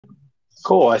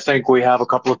Cool. I think we have a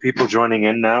couple of people joining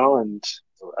in now, and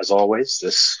as always,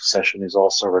 this session is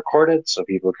also recorded, so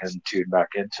people can tune back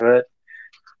into it.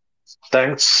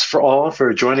 Thanks for all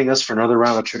for joining us for another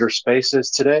round of Twitter Spaces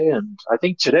today, and I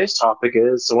think today's topic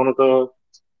is one of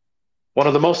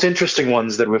the most interesting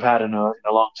ones that we've had in a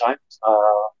long time,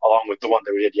 along with the one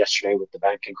that we did yesterday with the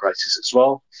banking crisis as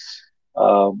well.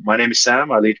 My name is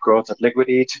Sam. I lead growth at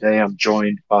Liquity. Today, I'm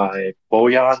joined by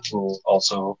Bojan, who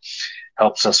also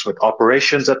helps us with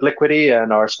operations at Liquidity.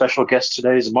 And our special guest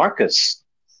today is Marcus,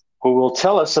 who will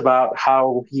tell us about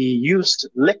how he used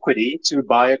Liquidity to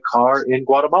buy a car in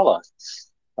Guatemala.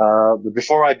 But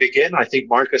before I begin, I think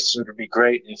Marcus, it would be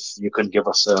great if you could give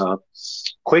us a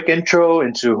quick intro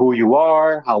into who you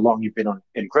are, how long you've been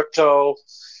in crypto,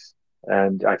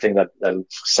 and I think that'll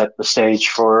set the stage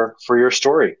for your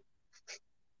story.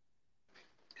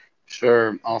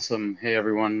 Sure, awesome. Hey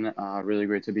everyone, really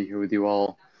great to be here with you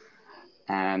all,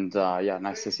 and yeah,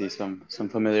 nice to see some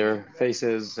familiar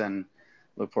faces, and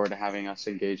look forward to having us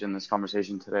engage in this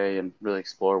conversation today and really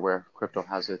explore where crypto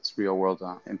has its real world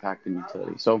impact and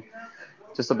utility. So,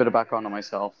 just a bit of background on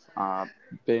myself.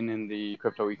 Been in the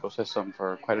crypto ecosystem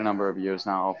for quite a number of years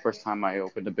now. First time I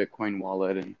opened a Bitcoin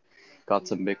wallet and got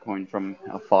some Bitcoin from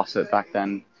a faucet back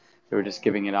then. They were just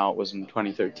giving it out was in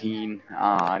 2013,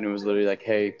 and it was literally like,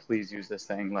 hey, please use this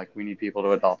thing. Like we need people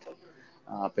to adopt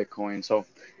Bitcoin. So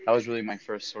that was really my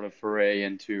first sort of foray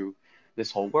into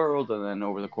this whole world. And then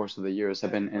over the course of the years,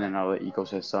 I've been in and out of the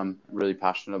ecosystem, really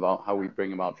passionate about how we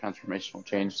bring about transformational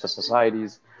change to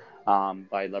societies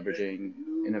by leveraging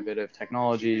innovative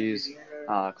technologies,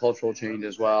 cultural change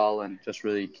as well, and just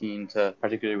really keen to,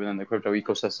 particularly within the crypto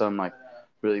ecosystem, like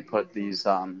really put these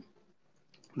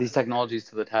technologies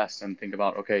to the test and think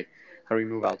about, okay, how do we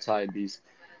move outside these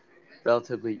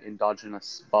relatively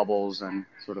endogenous bubbles and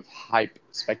sort of hype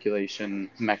speculation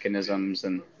mechanisms,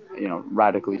 and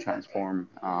radically transform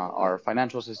our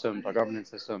financial systems, our governance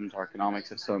systems, our economic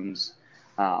systems,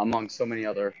 among so many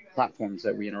other platforms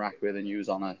that we interact with and use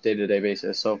on a day-to-day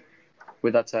basis. So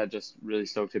with that said, just really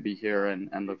stoked to be here,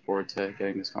 and look forward to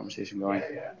getting this conversation going.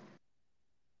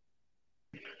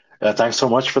 Thanks so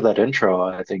much for that intro.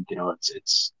 I think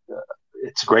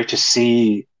it's great to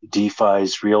see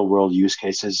DeFi's real world use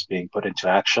cases being put into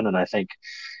action, and I think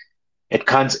it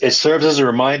serves as a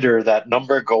reminder that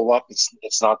number go up.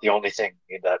 It's not the only thing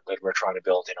that we're trying to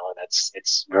build, and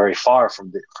it's very far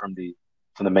from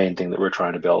the main thing that we're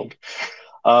trying to build.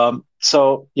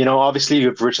 So obviously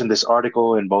you've written this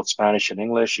article in both Spanish and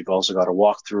English. You've also got a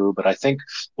walkthrough, but I think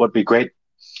what'd be great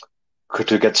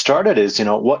to get started is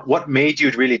what made you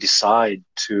really decide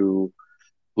to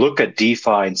look at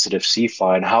DeFi instead of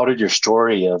CeFi, and how did your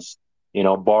story of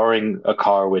borrowing a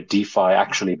car with DeFi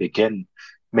actually begin?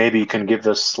 Maybe you can give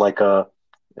us like a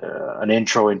an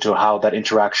intro into how that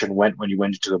interaction went when you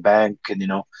went into a bank,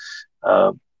 and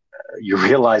uh, you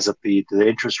realize that the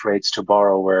interest rates to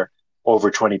borrow were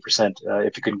over 20%.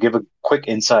 If you can give a quick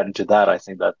insight into that, I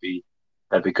think that'd be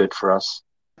good for us.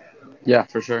 Yeah,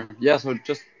 for sure. Yeah, so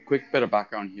just quick bit of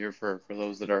background here for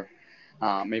those that are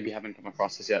maybe haven't come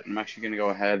across this yet. I'm actually going to go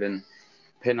ahead and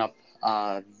pin up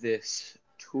this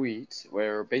tweet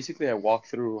where basically I walk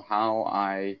through how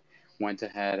I went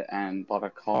ahead and bought a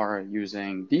car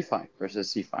using DeFi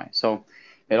versus CeFi. So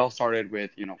it all started with,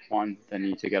 one, the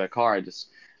need to get a car. I just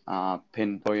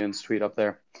pinned Boyan's tweet up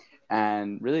there.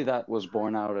 And really that was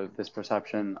born out of this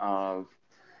perception of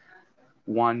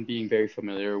one, being very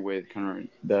familiar with kind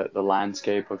of the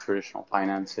landscape of traditional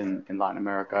finance in Latin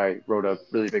America. I wrote a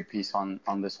really big piece on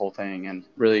this whole thing, and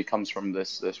really comes from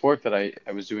this work that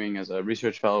I was doing as a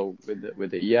research fellow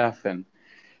with the EF, and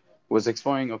was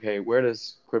exploring, okay, where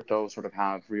does crypto sort of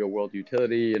have real world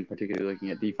utility, and particularly looking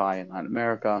at DeFi in Latin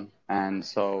America. And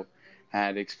so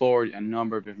had explored a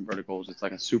number of different verticals. It's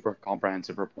like a super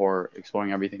comprehensive report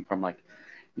exploring everything from like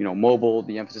mobile,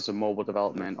 the emphasis of mobile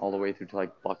development, all the way through to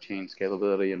like blockchain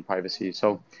scalability and privacy.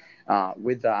 So,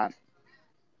 with that,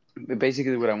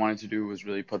 basically what I wanted to do was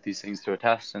really put these things to a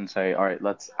test and say, all right,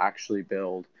 let's actually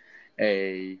build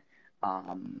a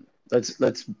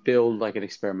let's build like an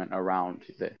experiment around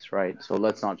this, right? So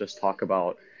let's not just talk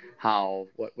about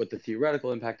what the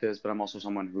theoretical impact is, but I'm also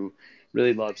someone who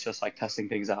really loves just like testing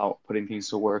things out, putting things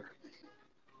to work,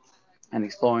 and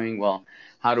exploring, well,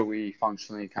 how do we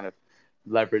functionally kind of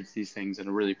leverage these things in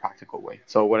a really practical way.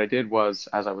 So what I did was,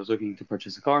 as I was looking to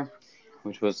purchase a car,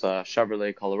 which was a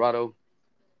Chevrolet Colorado,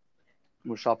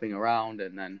 was shopping around,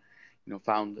 and then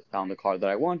found the car that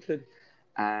I wanted.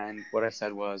 And what I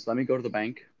said was, let me go to the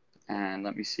bank and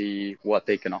let me see what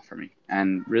they can offer me.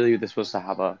 And really, this was to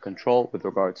have a control with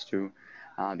regards to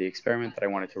the experiment that I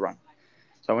wanted to run.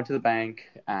 So I went to the bank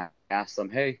and asked them,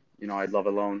 hey, I'd love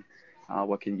a loan.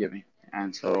 What can you give me?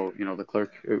 And so, the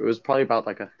clerk, it was probably about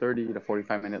like a 30 to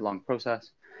 45-minute long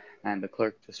process. And the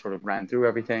clerk just sort of ran through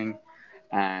everything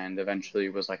and eventually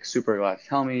was like super glad to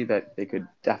tell me that they could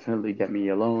definitely get me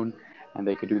a loan and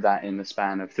they could do that in the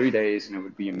span of 3 days and it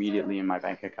would be immediately in my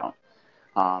bank account.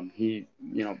 He,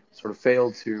 sort of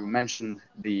failed to mention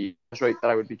the interest rate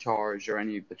that I would be charged or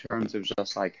any of the terms. It was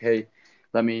just like, hey,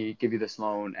 let me give you this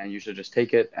loan and you should just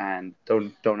take it and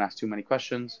don't ask too many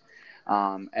questions.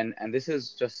 And this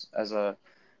is just as a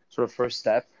sort of first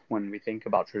step when we think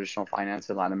about traditional finance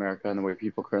in Latin America and the way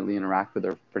people currently interact with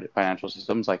their financial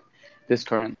systems. Like this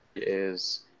currently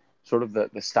is sort of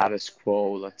the status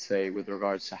quo, let's say, with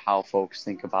regards to how folks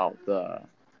think about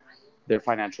their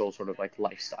financial sort of like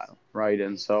lifestyle, right?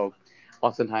 And so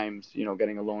oftentimes,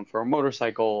 getting a loan for a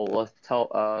motorcycle,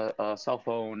 a cell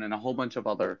phone, and a whole bunch of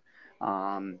other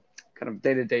kind of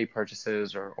day-to-day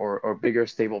purchases or bigger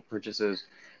stable purchases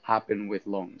happen with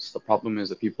loans. The problem is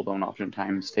that people don't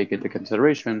oftentimes take into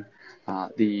consideration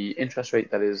the interest rate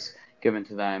that is given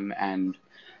to them, and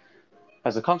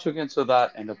as a consequence of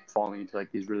that, end up falling into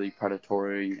like these really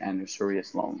predatory and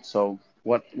usurious loans. So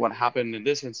what happened in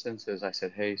this instance is I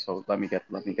said, hey, so let me get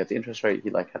the interest rate. He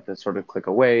like had to sort of click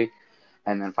away,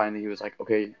 and then finally he was like,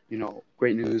 okay,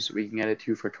 great news, we can get it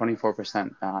to you for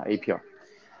 24% APR,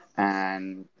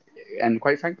 and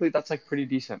quite frankly, that's like pretty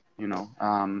decent,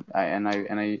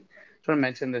 I sort of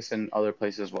mentioned this in other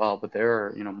places as well, but there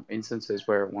are instances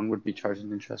where one would be charged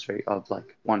an interest rate of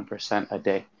like 1% a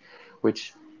day,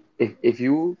 which if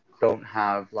you don't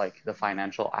have like the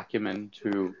financial acumen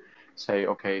to say,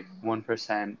 okay,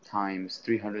 1% times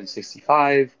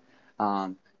 365,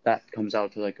 that comes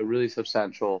out to like a really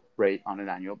substantial rate on an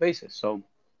annual basis. So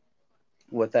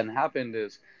what then happened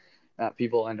is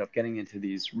people end up getting into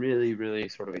these really, really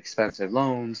sort of expensive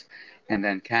loans and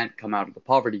then can't come out of the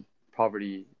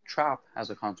poverty trap as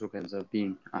a consequence of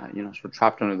being, sort of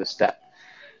trapped under this debt.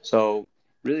 So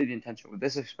really the intention with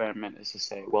this experiment is to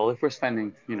say, well, if we're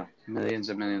spending, millions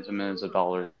and millions and millions of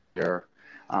dollars a year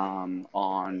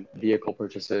on vehicle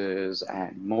purchases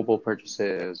and mobile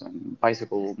purchases and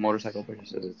motorcycle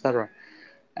purchases, etc.,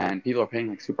 and people are paying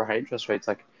like super high interest rates,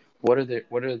 like what are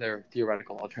their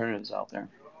theoretical alternatives out there?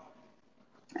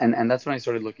 And that's when I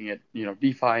started looking at,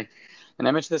 DeFi. And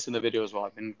I mentioned this in the video as well.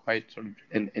 I've been quite sort of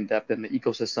in depth in the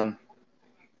ecosystem.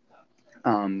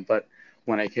 But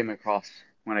when I came across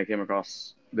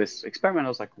this experiment, I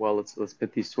was like, well, let's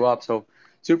put these two up. So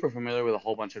super familiar with a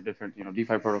whole bunch of different,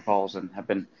 DeFi protocols and have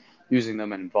been using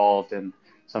them and involved in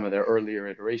some of their earlier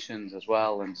iterations as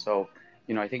well. And so,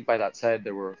 I think by that said,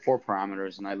 there were 4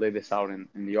 parameters, and I laid this out in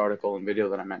the article and video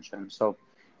that I mentioned. So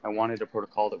I wanted a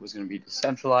protocol that was going to be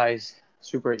decentralized,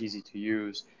 super easy to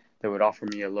use, that would offer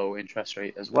me a low interest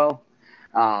rate as well.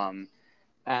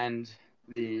 And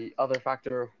the other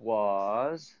factor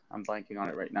was, I'm blanking on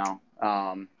it right now,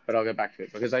 but I'll get back to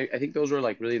it, because I think those were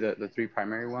like really the 3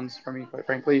 primary ones for me, quite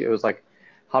frankly. It was like,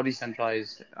 how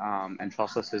decentralized and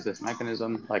trustless is this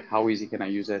mechanism? Like, how easy can I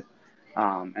use it?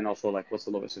 And also, like, what's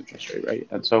the lowest interest rate, right?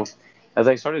 And so as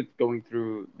I started going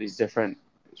through these different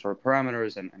sort of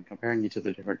parameters and comparing each of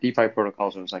the different DeFi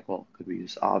protocols, I was like, well, could we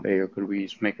use Aave or could we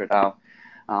use MakerDAO,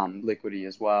 Liquity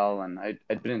as well? And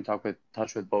I'd been in touch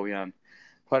with Bojan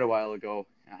quite a while ago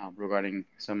regarding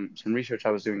some research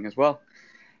I was doing as well.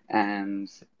 And,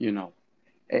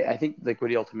 I think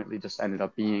Liquity ultimately just ended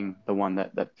up being the one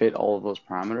that fit all of those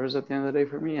parameters at the end of the day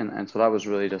for me. And so that was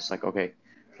really just like, okay,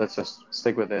 let's just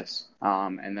stick with this.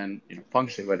 And then,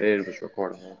 functionally what I did was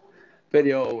record a whole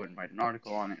video and write an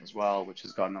article on it as well, which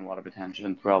has gotten a lot of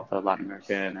attention throughout the Latin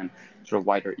American and sort of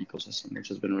wider ecosystem, which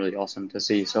has been really awesome to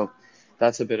see. So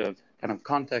that's a bit of kind of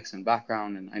context and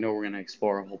background. And I know we're going to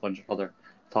explore a whole bunch of other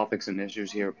topics and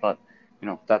issues here, but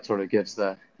that sort of gives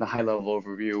the high level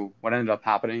overview. What ended up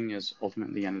happening is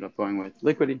ultimately ended up going with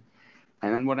Liquity.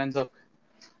 And then what ends up,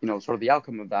 sort of the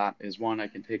outcome of that is, one, I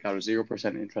can take out a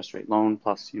 0% interest rate loan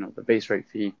plus, the base rate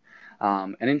fee.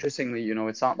 And interestingly,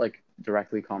 it's not like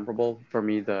directly comparable. For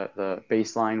me, the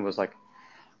baseline was like,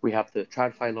 we have the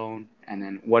TradFi loan, and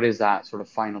then what does that sort of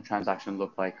final transaction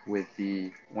look like with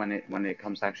when it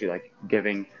comes to actually like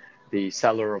giving the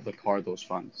seller of the car those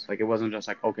funds? Like, it wasn't just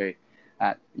like, okay,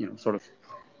 sort of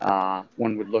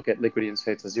one would look at Liquity and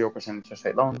say it's a 0% interest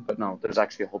rate loan, but no, there's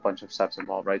actually a whole bunch of steps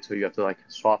involved, right? So you have to like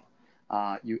swap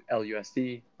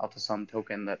LUSD out to some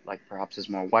token that like perhaps is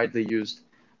more widely used,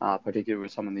 particularly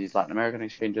with some of these Latin American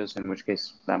exchanges, in which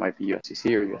case that might be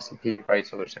USDC or USDP, right?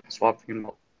 So there's like a swap fee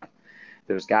involved.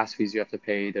 There's gas fees you have to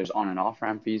pay. There's on and off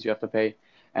ramp fees you have to pay.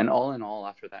 And all in all,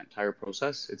 after that entire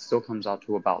process, it still comes out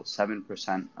to about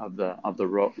 7% of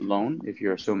the loan, if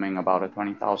you're assuming about a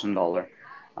 $20,000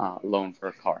 loan for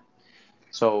a car.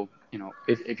 So,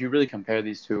 if you really compare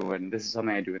these two, and this is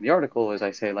something I do in the article, is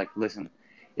I say, like, listen,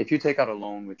 if you take out a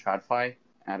loan with TradFi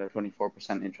at a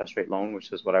 24% interest rate loan,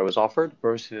 which is what I was offered,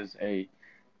 versus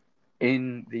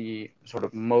in the sort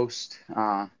of most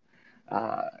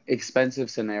expensive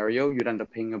scenario, you'd end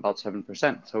up paying about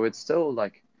 7%. So it's still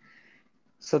like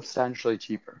substantially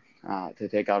cheaper to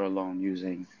take out a loan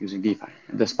using DeFi,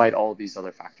 despite all these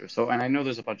other factors. So, and I know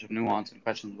there's a bunch of nuance and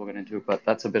questions we'll get into, but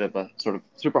that's a bit of a sort of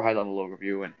super high level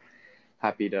overview, and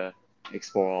happy to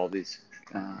explore all these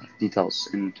details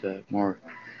into more.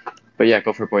 But yeah,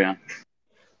 go for it, Boyan.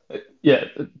 Yeah,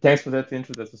 thanks for that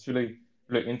intro. That was really,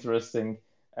 really interesting.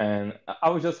 And I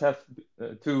would just have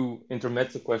two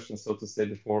intermezzo questions, so to say,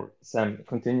 before Sam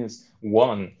continues.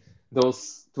 One,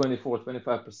 those 24,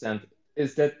 25%,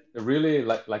 is that really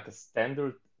like a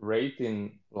standard rate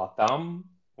in LATAM,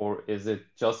 or is it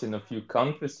just in a few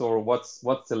countries, or what's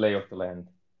the lay of the land?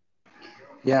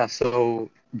 Yeah, so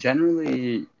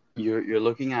generally you're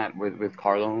looking at with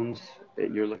car loans,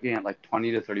 you're looking at like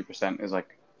 20 to 30% is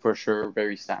like for sure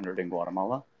very standard in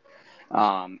Guatemala.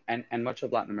 And much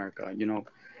of Latin America.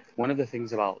 One of the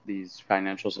things about these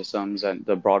financial systems and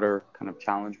the broader kind of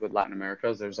challenge with Latin America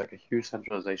is there's like a huge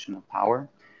centralization of power.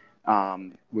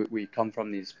 We come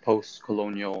from these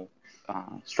post-colonial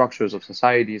structures of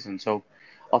societies, and so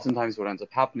oftentimes what ends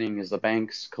up happening is the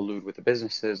banks collude with the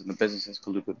businesses, and the businesses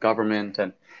collude with government,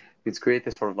 and it's create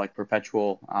this sort of like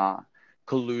perpetual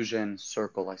collusion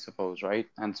circle, I suppose, right?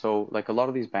 And so like a lot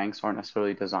of these banks aren't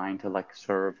necessarily designed to like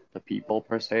serve the people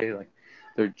per se, like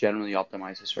they're generally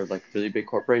optimized to serve like really big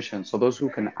corporations. So those who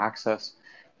can access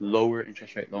lower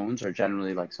interest rate loans are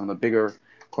generally like some of the bigger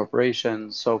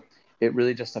corporations. So it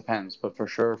really just depends. But for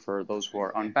sure, for those who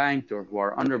are unbanked or who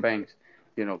are underbanked,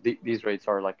 these rates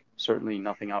are like certainly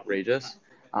nothing outrageous.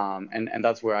 And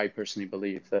that's where I personally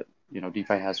believe that,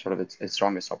 DeFi has sort of its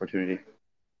strongest opportunity.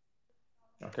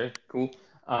 Okay, cool.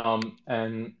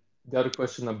 And the other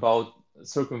question about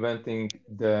circumventing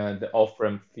the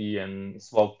off-ramp fee and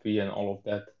swap fee and all of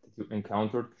that you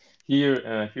encountered. Here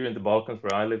in the Balkans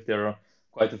where I live, there are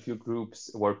quite a few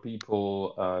groups where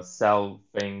people sell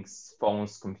things,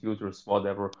 phones, computers,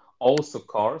 whatever, also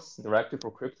cars directly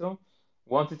for crypto.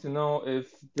 Wanted to know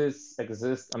if this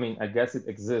exists. I mean, I guess it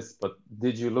exists, but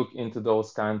did you look into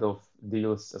those kind of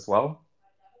deals as well?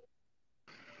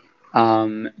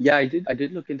 Yeah, I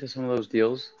did look into some of those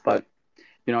deals, but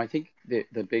I think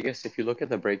the biggest, if you look at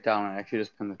the breakdown, I actually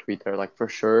just pinned the tweet there, like for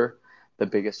sure, the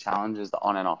biggest challenge is the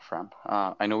on and off ramp.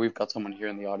 I know we've got someone here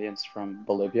in the audience from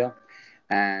Bolivia,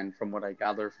 and from what I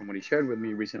gather from what he shared with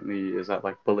me recently is that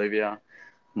like Bolivia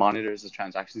monitors the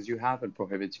transactions you have and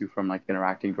prohibits you from like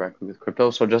interacting directly with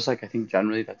crypto. So just like I think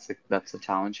generally that's the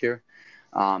challenge here.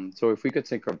 So if we could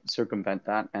circumvent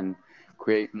that and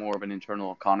create more of an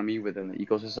internal economy within the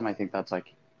ecosystem, I think that's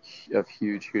like of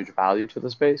huge value to the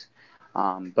space.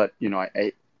 But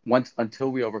I once until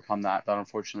we overcome that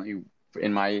unfortunately,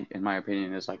 in my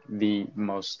opinion, is like the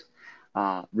most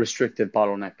restrictive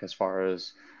bottleneck as far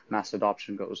as mass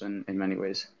adoption goes in many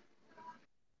ways.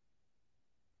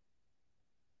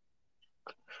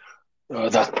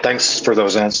 Thanks for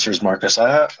those answers, Marcus.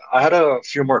 I had a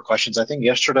few more questions. I think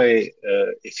yesterday,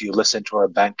 if you listen to our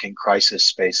banking crisis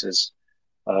spaces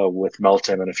with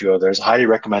Meltem and a few others, highly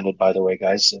recommended, by the way,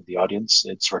 guys, in the audience.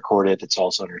 It's recorded. It's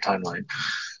also on your timeline.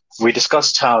 We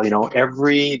discussed how,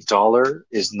 every dollar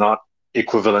is not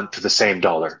equivalent to the same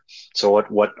dollar. So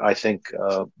what I think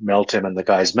Meltem and the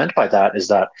guys meant by that is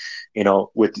that,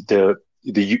 with the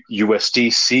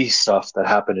USDC stuff that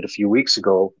happened a few weeks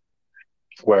ago,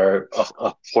 where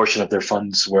a portion of their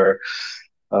funds were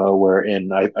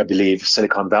in, I believe,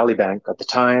 Silicon Valley Bank at the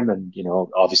time, and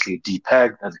obviously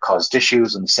depegged and caused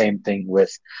issues. And the same thing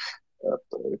with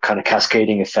kind of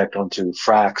cascading effect onto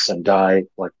Frax and Dai,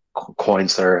 like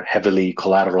coins that are heavily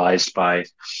collateralized by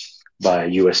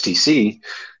USDC.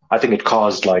 I think it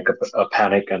caused like a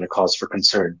panic and a cause for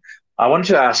concern. I wanted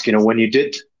to ask, when you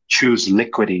did choose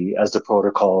Liquity as the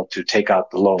protocol to take out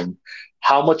the loan,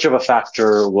 how much of a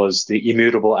factor was the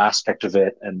immutable aspect of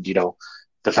it, and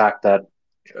the fact that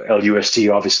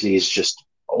LUSD obviously is just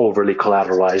overly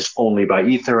collateralized only by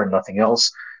Ether and nothing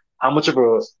else? How much of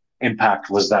a impact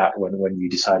was that when you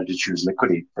decided to choose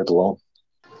Liquity for the loan?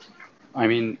 I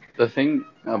mean, the thing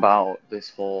about this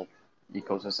whole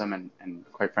ecosystem and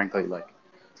quite frankly, like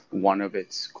one of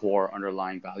its core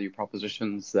underlying value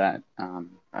propositions that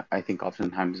I think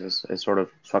oftentimes is sort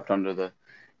of swept under the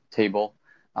table.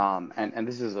 And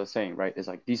this is a saying, right? Is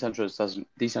like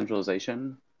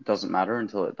decentralization doesn't matter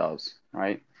until it does,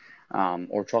 right?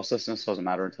 Or trustlessness doesn't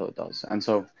matter until it does. And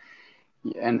so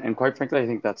And quite frankly, I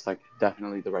think that's like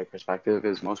definitely the right perspective.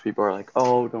 Is most people are like,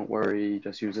 oh, don't worry,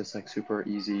 just use this like super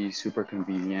easy, super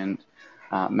convenient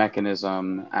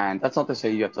mechanism. And that's not to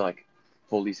say you have to like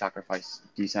fully sacrifice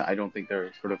decent. I don't think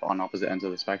they're sort of on opposite ends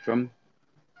of the spectrum.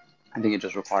 I think it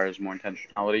just requires more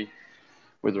intentionality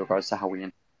with regards to how we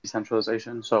handle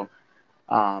decentralization. So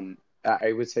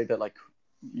I would say that like,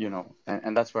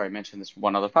 and that's where I mentioned this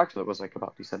one other factor that was like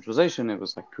about decentralization. It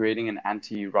was like creating an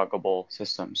anti-ruggable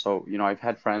system. So, I've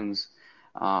had friends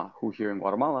who here in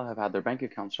Guatemala have had their bank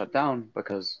accounts shut down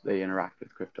because they interact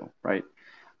with crypto, right?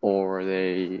 Or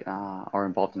they are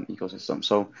involved in the ecosystem.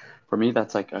 So for me,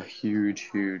 that's like a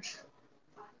huge, huge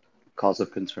cause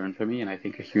of concern for me, and I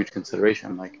think a huge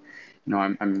consideration. Like,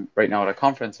 I'm right now at a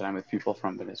conference and I'm with people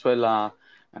from Venezuela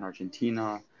and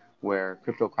Argentina, where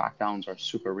crypto crackdowns are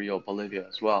super real. Bolivia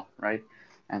as well, right?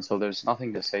 And so there's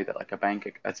nothing to say that like a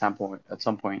bank at some point,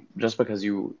 just because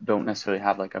you don't necessarily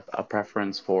have like a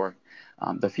preference for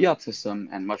the fiat system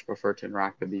and much prefer to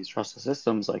interact with these trusted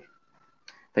systems, like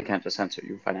they can't just censor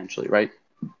you financially, right?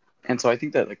 And so I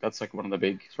think that like that's like one of the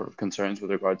big sort of concerns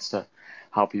with regards to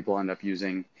how people end up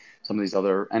using some of these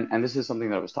other, and this is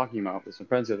something that I was talking about with some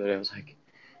friends the other day. I was like,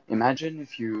 imagine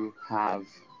if you have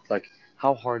like,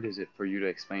 how hard is it for you to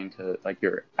explain to like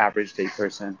your average day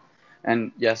person?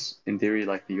 And yes, in theory,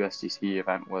 like the USDC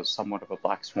event was somewhat of a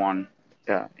black swan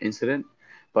incident,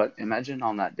 but imagine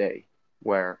on that day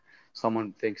where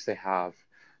someone thinks they have,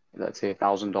 let's say,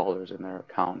 $1,000 in their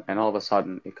account, and all of a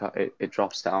sudden it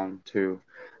drops down to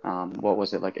what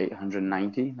was it, like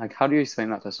 890? Like, how do you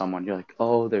explain that to someone? You're like,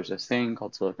 oh, there's this thing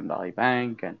called Silicon Valley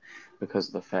Bank, and because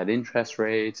of the Fed interest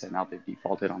rates, and now they've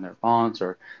defaulted on their bonds,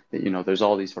 or there's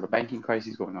all these sort of banking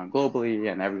crises going on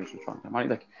globally, and everyone's withdrawing their money.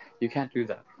 Like, you can't do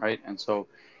that, right? And so,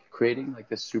 creating like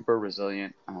this super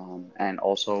resilient and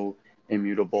also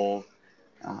immutable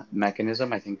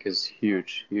mechanism, I think, is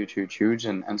huge, huge, huge, huge,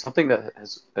 and something that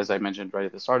has, as I mentioned right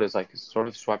at the start, is like sort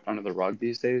of swept under the rug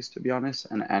these days, to be honest,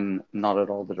 and not at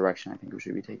all the direction I think we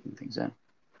should be taking things in.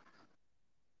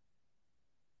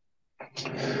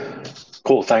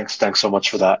 Cool. Thanks so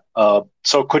much for that.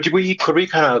 So could we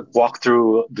kind of walk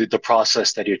through the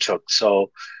process that you took? So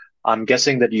I'm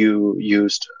guessing that you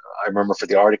used, I remember for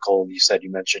the article, you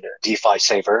mentioned a DeFi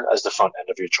saver as the front end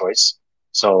of your choice.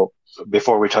 So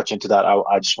before we touch into that,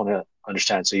 I just want to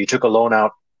understand. So you took a loan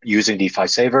out using DeFi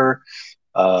saver.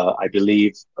 I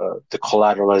believe the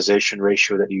collateralization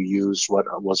ratio that you used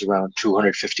was around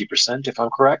 250%, if I'm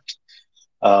correct.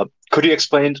 Could you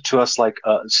explain to us like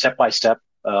step by step,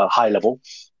 high level,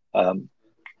 um,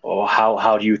 or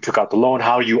how you took out the loan,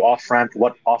 how you off ramped,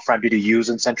 what off ramp did you use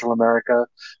in Central America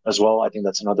as well? I think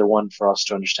that's another one for us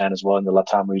to understand as well in the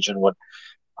LATAM region.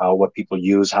 What people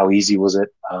use, how easy was it?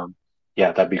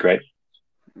 Yeah, that'd be great.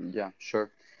 Yeah,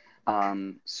 sure.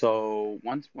 So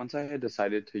once I had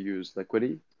decided to use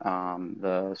Liquity,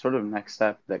 the sort of next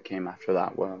step that came after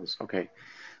that was, okay,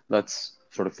 let's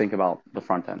sort of think about the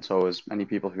front end. So as many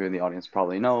people here in the audience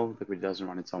probably know, Liquid doesn't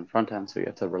run its own front end, so you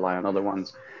have to rely on other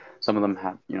ones. Some of them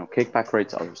have, kickback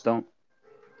rates, others don't.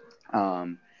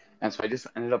 Um, and so I just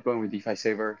ended up going with DeFi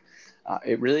Saver.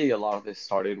 It really, a lot of this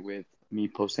started with me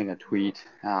posting a tweet.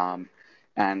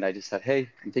 And I just said, hey,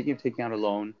 I'm thinking of taking out a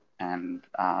loan and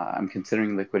I'm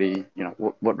considering Liquity.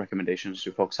 What recommendations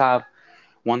do folks have?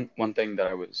 One thing that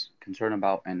I was concerned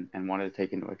about and wanted to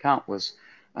take into account was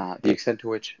the extent to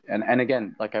which, and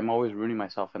again, like I'm always ruining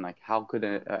myself, and like how could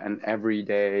an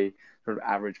everyday sort of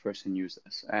average person use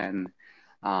this? And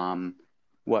um,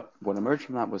 what emerged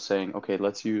from that was saying, okay,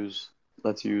 let's use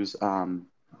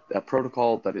a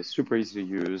protocol that is super easy to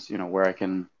use, where I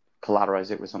can collateralize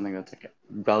it with something that's like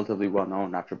relatively well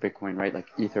known after Bitcoin, right? Like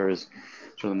Ether is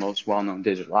sort of the most well known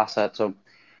digital asset. So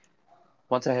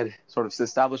once I had sort of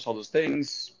established all those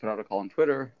things, put out a call on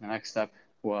Twitter, the next step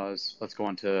was let's go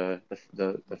into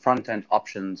the front end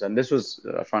options. And this was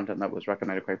a front end that was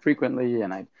recommended quite frequently,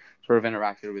 and I sort of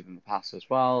interacted with in the past as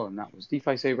well, and that was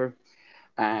DeFi Saver.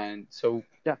 And so,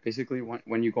 yeah, basically,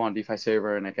 when you go on DeFi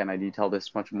Saver, and again, I detail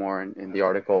this much more in the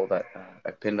article that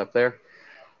I pinned up there,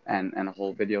 and a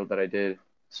whole video that I did.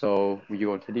 So you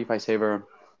go to DeFi Saver,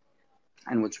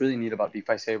 and what's really neat about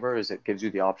DeFi Saver is it gives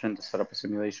you the option to set up a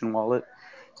simulation wallet.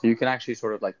 So you can actually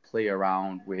sort of like play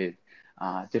around with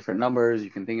different numbers.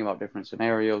 You can think about different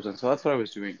scenarios. And so that's what I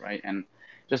was doing, right? And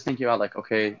just thinking about like,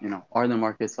 okay, are the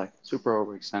markets like super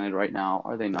overextended right now?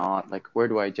 Are they not? Like, where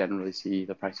do I generally see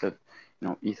the price of,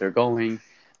 Ether going?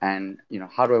 And,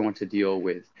 how do I want to deal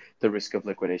with the risk of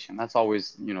liquidation? That's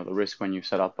always, the risk when you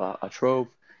set up a Trove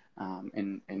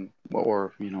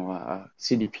or, a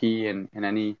CDP in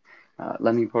any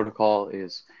lending protocol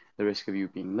is the risk of you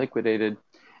being liquidated.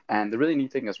 And the really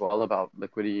neat thing as well about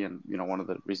Liquity, and one of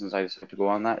the reasons I decided to go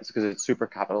on that is because it's super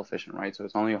capital efficient, right? So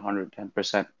it's only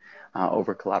 110%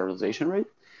 over collateralization rate.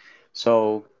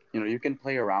 So you can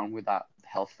play around with that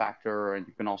health factor, and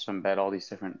you can also embed all these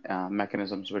different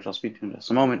mechanisms, which I'll speak to in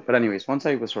just a moment. But anyways, once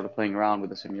I was sort of playing around with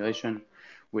the simulation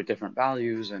with different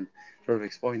values and sort of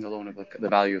exploring the loan of the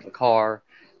value of the car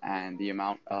and the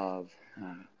amount of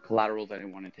collateral that I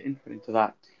wanted to input into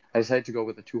that, I decided to go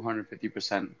with a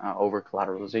 250% over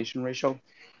collateralization ratio.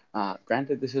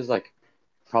 Granted, this is like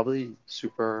probably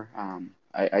super,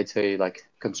 I'd say like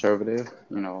conservative.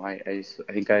 I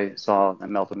think I saw that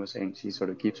Melton was saying she sort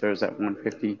of keeps hers at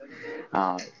 150,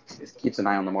 keeps an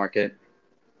eye on the market,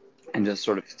 and just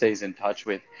sort of stays in touch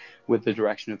with the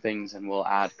direction of things, and will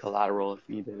add collateral if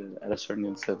needed at a certain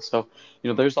instance. So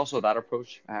there's also that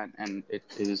approach, and it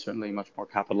is certainly much more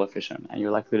capital efficient, and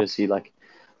you're likely to see like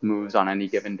moves on any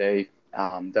given day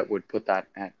that would put that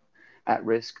at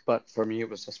risk. But for me, it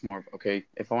was just more of, okay,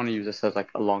 if I want to use this as like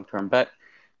a long-term bet,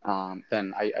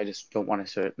 then I just don't want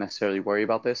to necessarily worry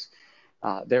about this.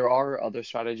 There are other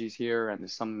strategies here, and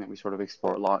it's something that we sort of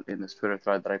explore a lot in this Twitter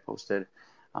thread that I posted,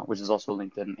 which is also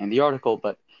linked in the article.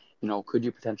 But could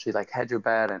you potentially like hedge your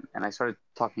bet? And I started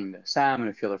talking to Sam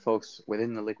and a few other folks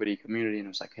within the Liquidity community, and it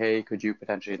was like, hey, could you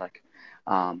potentially like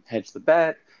hedge the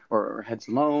bet or hedge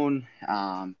the loan?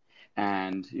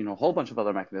 And a whole bunch of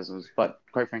other mechanisms. But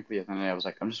quite frankly, at the end of the day, I was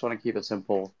like, I just want to keep it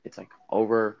simple. It's like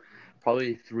over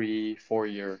probably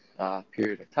 3-4 year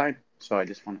period of time. So I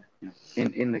just want to,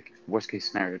 in the worst case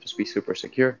scenario, just be super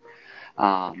secure.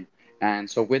 And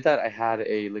so with that, I had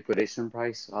a liquidation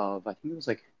price of, I think it was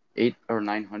like $800 or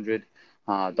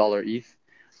 $900 ETH,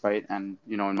 right? And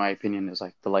in my opinion, is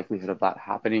like the likelihood of that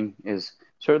happening is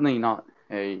certainly not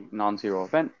a non-zero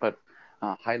event, but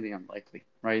highly unlikely,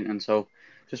 right? And so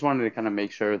just wanted to kind of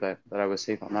make sure that I was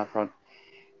safe on that front.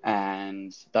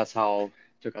 And that's how I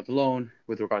took out the loan.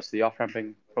 With regards to the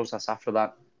off-ramping process after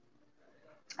that,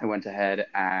 I went ahead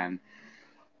and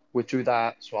withdrew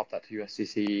that, swapped that to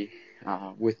USDC,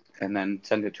 and then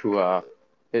send it to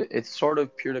it's sort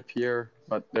of peer-to-peer,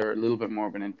 but they're a little bit more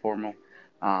of an informal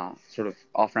sort of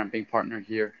off-ramping partner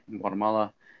here in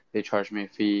Guatemala. They charge me a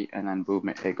fee, and then boom,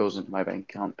 it goes into my bank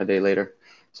account a day later.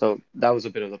 So that was a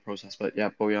bit of the process. But yeah,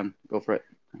 Bojan, go for it.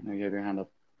 I know you have your hand up.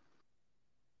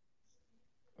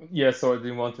 Yeah, so I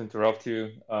didn't want to interrupt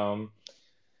you.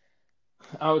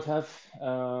 I would have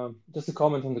just a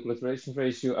comment on the collateralization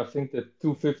ratio. I think that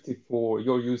 250 for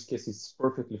your use case is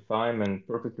perfectly fine and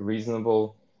perfectly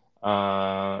reasonable.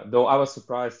 Though I was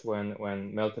surprised when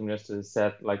Melton yesterday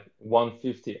said like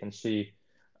 150, and she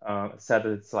said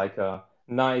that it's like a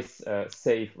nice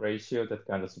safe ratio. That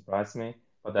kind of surprised me,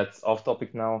 but that's off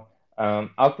topic now.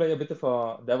 I'll play a bit of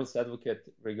a devil's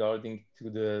advocate regarding to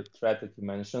the thread that you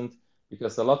mentioned,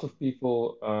 because a lot of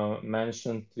people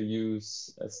mentioned to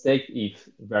use staked ETH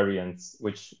variants,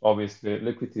 which obviously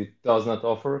Liquidity does not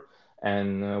offer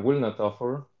and will not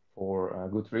offer for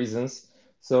good reasons.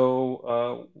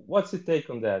 So what's your take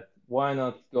on that? Why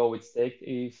not go with staked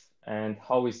ETH, and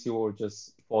how is your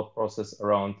just thought process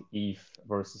around ETH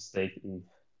versus staked ETH?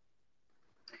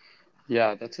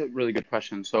 Yeah, that's a really good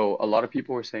question. So a lot of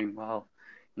people were saying, well,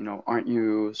 aren't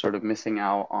you sort of missing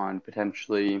out on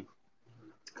potentially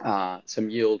some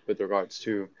yield with regards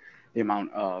to the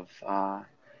amount of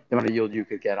yield you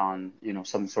could get on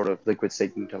some sort of liquid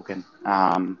staking token,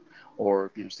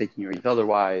 or staking your ETH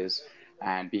otherwise,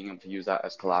 and being able to use that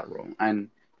as collateral. And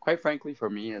quite frankly, for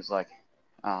me, is like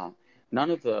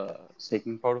none of the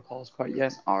staking protocols quite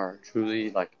yet are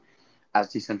truly like as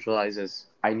decentralized as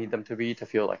I need them to be to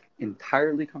feel like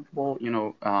entirely comfortable.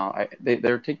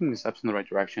 They're taking the steps in the right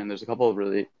direction. There's a couple of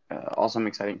really awesome,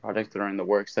 exciting projects that are in the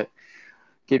works that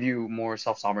give you more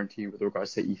self-sovereignty with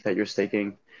regards to ETH that you're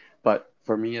staking. But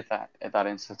for me, at that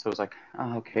instance, I was like,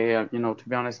 okay, to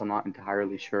be honest, I'm not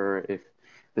entirely sure if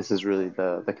this is really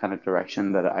the kind of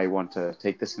direction that I want to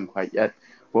take this in quite yet.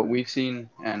 What we've seen,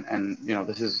 and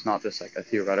this is not just like a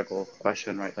theoretical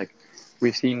question, right? Like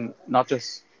we've seen not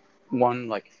just one,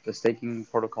 like the staking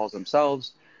protocols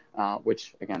themselves,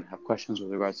 which again have questions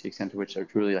with regards to the extent to which they're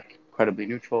truly like credibly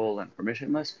neutral and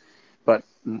permissionless, but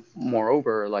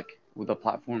moreover, like with the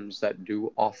platforms that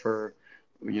do offer,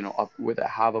 that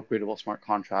have upgradable smart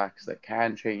contracts that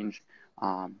can change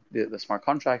the smart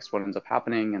contracts. What ends up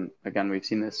happening, and again, we've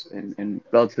seen this in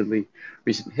relatively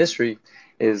recent history,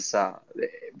 is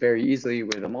very easily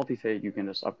with a multi-sig, you can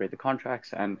just upgrade the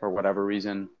contracts and for whatever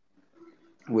reason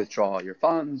withdraw your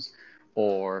funds,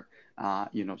 or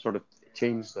sort of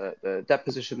change the debt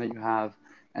position that you have.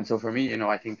 And so for me,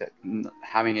 I think that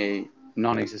having a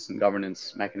non-existent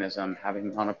governance mechanism,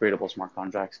 having non-upgradable smart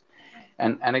contracts,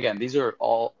 And again, these are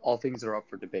all things that are up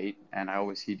for debate, and I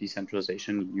always see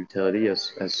decentralization utility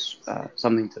as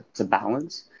something to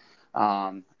balance.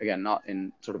 Again, not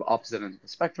in sort of opposite ends of the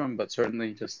spectrum, but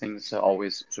certainly just things to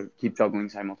always sort of keep juggling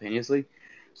simultaneously.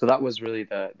 So that was really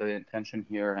the intention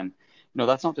here, and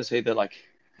that's not to say that like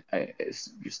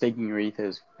staking your ETH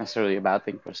is necessarily a bad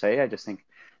thing per se. I just think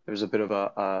there's a bit of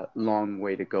a long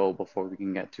way to go before we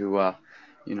can get to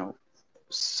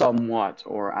somewhat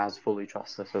or as fully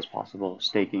trustless as possible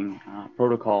staking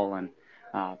protocol, and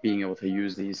being able to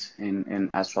use these in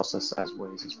as trustless as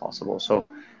ways as possible. So,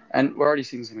 and we're already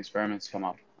seeing some experiments come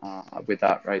up with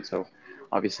that, right? So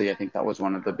obviously I think that was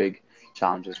one of the big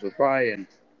challenges with Rye, and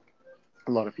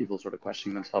a lot of people sort of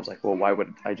questioning themselves like, well, why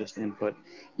would I just input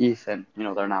ETH? And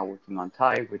they're now working on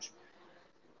Tide, which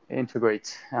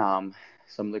integrates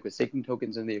some liquid staking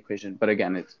tokens in the equation. But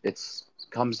again, it's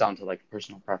comes down to like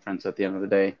personal preference at the end of the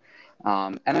day.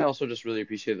 And I also just really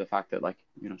appreciate the fact that like,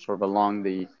 sort of along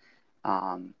the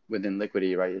within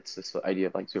Liquity, right, it's this idea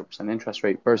of like 0% interest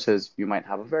rate versus you might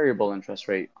have a variable interest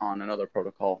rate on another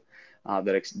protocol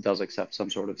that does accept some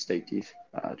sort of staked ETH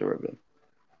derivative.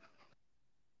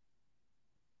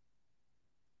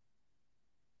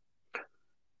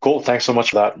 Cool. Thanks so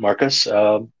much for that, Marcus.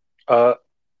 Uh,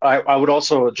 I would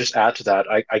also just add to that.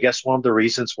 I guess one of the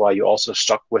reasons why you also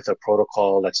stuck with a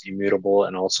protocol that's immutable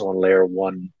and also on layer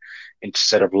one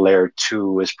instead of layer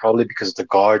two is probably because of the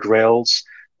guardrails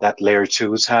that layer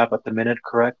twos have at the minute,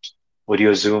 correct? Would you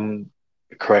assume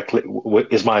correctly?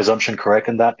 Is my assumption correct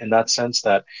in that sense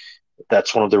that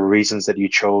that's one of the reasons that you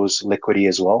chose Liquidity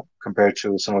as well compared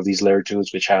to some of these layer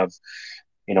twos which have,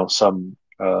 some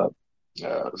uh,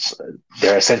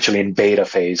 they're essentially in beta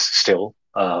phase still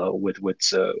with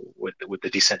the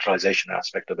decentralization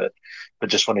aspect of it. But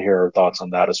just want to hear your thoughts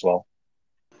on that as well.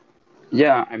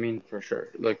 Yeah, I mean, for sure.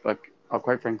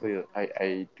 Quite frankly,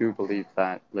 I do believe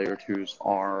that layer twos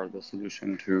are the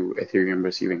solution to Ethereum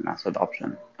receiving mass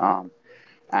adoption.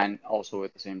 And also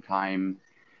at the same time,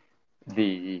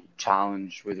 the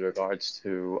challenge with regards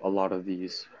to a lot of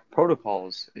these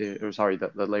protocols, or sorry,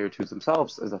 the layer twos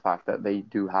themselves, is the fact that they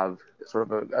do have sort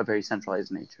of a very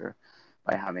centralized nature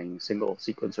by having single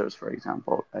sequencers, for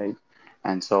example, right?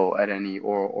 And so at any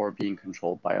or being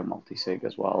controlled by a multi-sig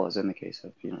as well, as in the case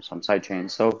of some side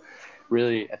chains. So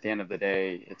really, at the end of the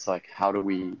day, it's like how do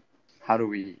we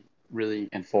really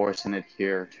enforce and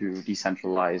adhere to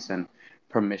decentralized and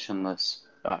permissionless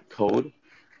code,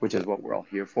 which is what we're all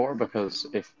here for. Because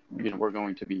if we're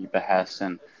going to be behest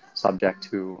and subject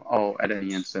to, at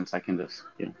any instance I can just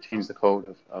change the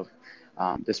code of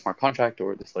this smart contract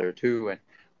or this layer two, and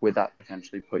would that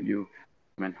potentially put you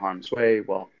in harm's way?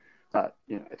 Well, that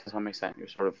to some extent you're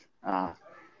sort of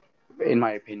in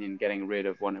my opinion, getting rid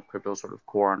of one of crypto's sort of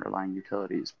core underlying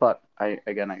utilities. But I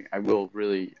will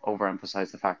really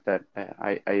overemphasize the fact that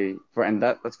and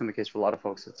that's been the case for a lot of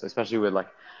folks, especially with like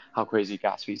how crazy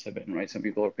gas fees have been, right? Some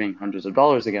people are paying hundreds of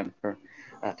dollars again for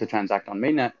to transact on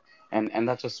mainnet, and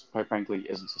that just quite frankly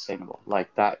isn't sustainable.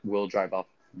 Like that will drive up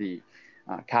the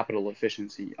capital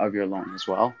efficiency of your loan as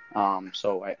well.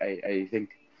 So I think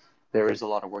there is a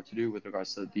lot of work to do with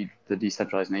regards to the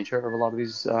decentralized nature of a lot of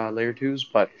these layer twos.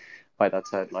 But by that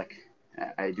said, like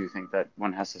I do think that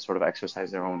one has to sort of exercise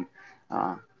their own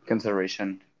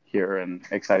consideration here, and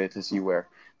excited to see where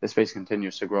the space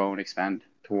continues to grow and expand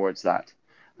towards that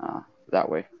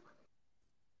way.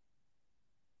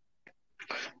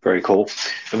 Very cool.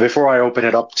 And before I open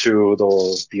it up to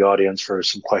the audience for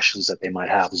some questions that they might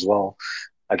have as well,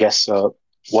 I guess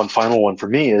one final one for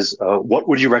me is what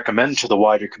would you recommend to the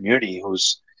wider community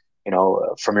who's,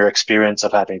 from your experience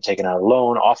of having taken out a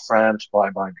loan, off ramp,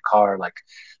 buying the car, like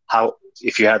how,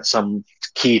 if you had some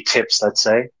key tips, let's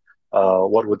say,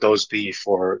 what would those be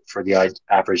for the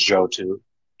average Joe to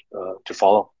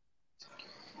follow?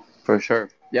 For sure,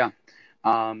 yeah.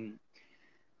 Um,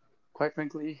 Quite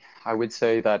frankly, I would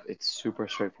say that it's super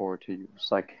straightforward to use.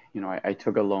 Like, I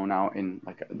took a loan out in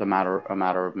like a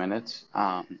matter of minutes.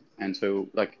 And so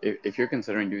like if you're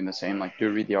considering doing the same, like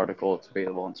do read the article. It's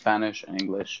available in Spanish and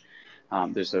English.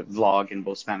 There's a vlog in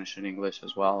both Spanish and English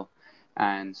as well.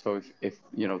 And so if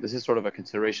this is sort of a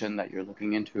consideration that you're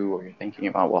looking into, or you're thinking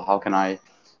about, well, how can I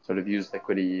sort of use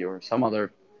Liquidity or some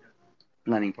other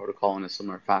lending protocol in a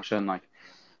similar fashion? Like,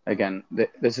 again,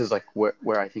 this is like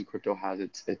where I think crypto has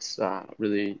its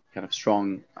really kind of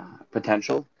strong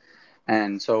potential.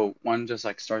 And so one, just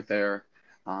like start there,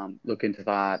 look into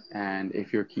that. And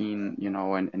if you're keen,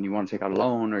 and you want to take out a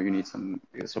loan, or you need some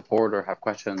support or have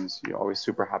questions, you're always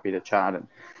super happy to chat, and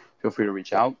feel free to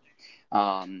reach out.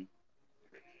 Um,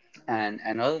 and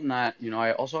other than that,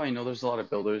 I know there's a lot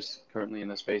of builders currently in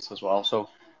the space as well. So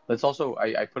let's also,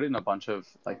 I put in a bunch of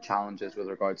like challenges with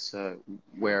regards to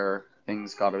where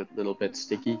things got a little bit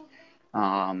sticky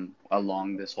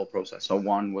along this whole process. So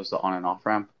one was the on and off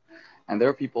ramp. And there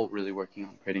are people really working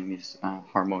on creating these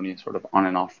harmonious sort of on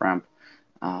and off ramp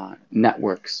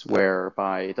networks,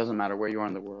 whereby it doesn't matter where you are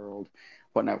in the world,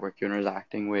 what network you're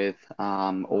interacting with,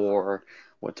 or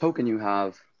what token you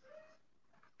have.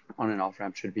 On and off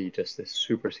ramp should be just this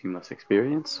super seamless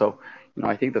experience. So,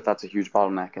 I think that that's a huge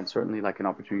bottleneck, and certainly like an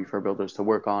opportunity for builders to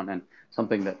work on, and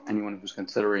something that anyone who's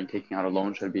considering taking out a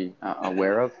loan should be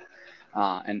aware of,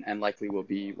 and likely will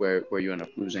be where you end up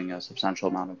losing a substantial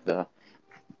amount of the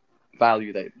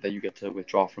value that you get to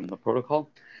withdraw from the protocol.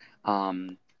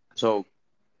 So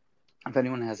if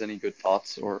anyone has any good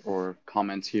thoughts or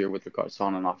comments here with regards to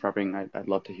on and off ramping, I'd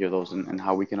love to hear those and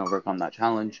how we can overcome that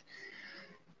challenge.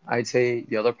 I'd say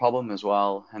the other problem as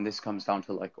well, and this comes down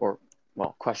to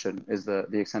question, is the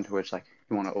extent to which like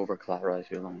you want to over collateralize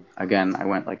your loan. Again, I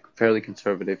went like fairly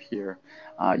conservative here.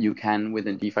 You can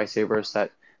within DeFi Saver set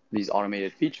these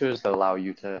automated features that allow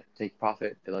you to take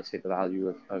profit. Let's say the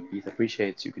value of ETH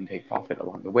appreciates, you can take profit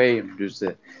along the way and reduce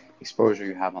the exposure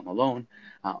you have on the loan,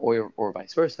 or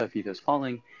vice versa. If ETH is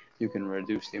falling, you can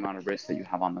reduce the amount of risk that you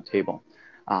have on the table.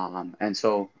 And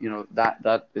so,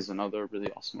 that is another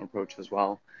really awesome approach as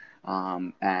well.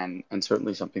 And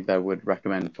certainly something that I would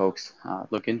recommend folks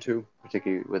look into,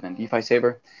 particularly within DeFi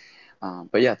Saver.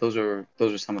 But yeah, those are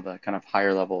some of the kind of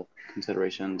higher level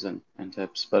considerations and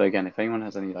tips. But again, if anyone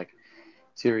has any like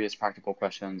serious practical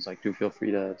questions, like do feel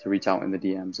free to reach out in the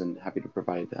DMs, and happy to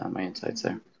provide my insights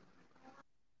there.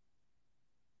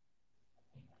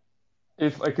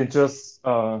 If I could just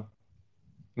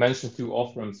mention two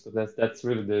off-ramps, because that's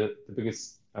really the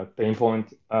biggest pain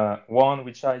point. One,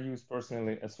 which I use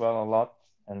personally as well a lot,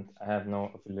 and I have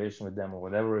no affiliation with them or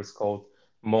whatever, is called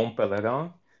Mon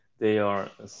Pelerin. They are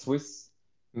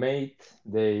Swiss-made.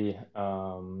 They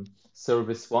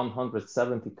service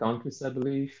 170 countries, I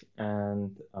believe,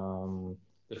 and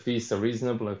the fees are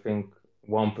reasonable. I think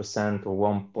 1% or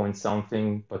 1 point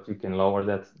something, but you can lower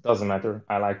that. Doesn't matter.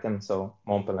 I like them, so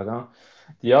Mon Pelerin.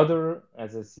 The other,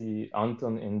 as I see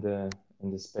Anton in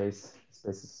the spaces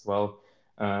as well,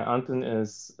 Anton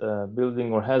is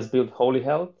building or has built Holy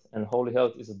Health, and Holy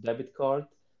Health is a debit card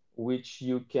which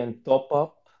you can top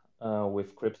up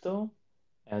with crypto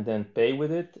and then pay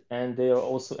with it. And they are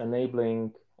also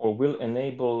enabling or will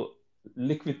enable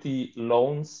Liquity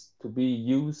loans to be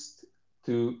used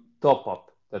to top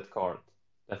up that card.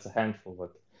 That's a handful,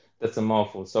 but that's a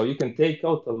mouthful. So you can take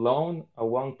out a loan, a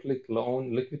one-click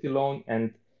loan, Liquity loan,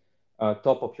 and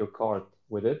top up your card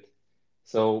with it.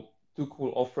 So two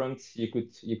cool off-ramps you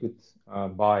could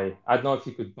buy. I don't know if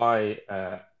you could buy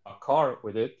a car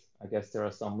with it. I guess there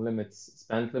are some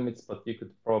spend limits, but you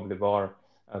could probably buy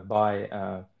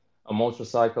a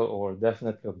motorcycle or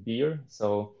definitely a beer.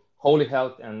 So Holy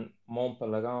Health and Mont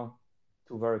Pelerin,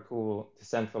 two very cool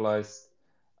decentralized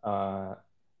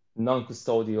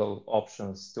non-custodial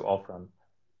options to off-ramp.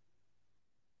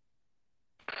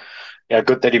 Yeah,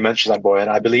 good that you mentioned that, boy. And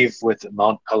I believe with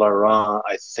Mount Pelerin,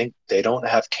 I think they don't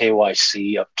have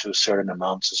KYC up to certain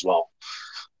amounts as well.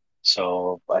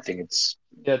 So I think it's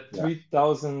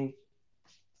 3,000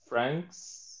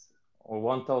 francs or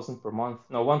 1,000 per month.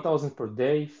 No, 1,000 per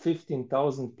day,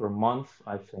 15,000 per month,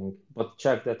 I think. But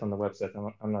check that on the website.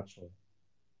 I'm not sure.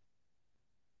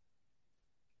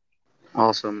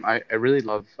 Awesome. I really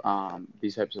love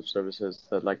these types of services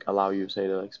that like allow you, say,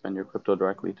 to like spend your crypto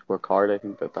directly to a card. I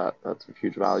think that's a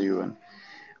huge value,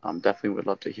 and definitely would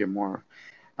love to hear more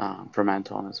from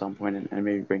Anton at some point, and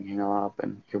maybe bring him up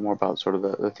and hear more about sort of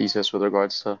the thesis with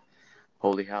regards to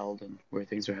Holy Held and where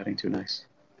things are heading to next.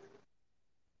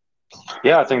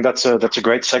 Yeah, I think that's a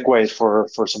great segue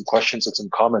for some questions and some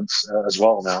comments as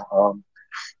well now.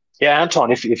 Yeah,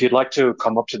 Anton, if you'd like to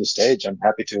come up to the stage, I'm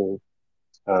happy to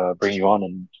bring you on,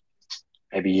 and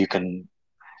maybe you can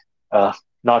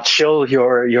not shill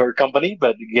your company,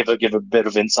 but give a bit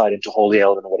of insight into Holy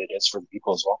Held and what it is for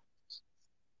people as well.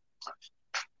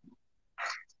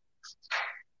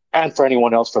 And for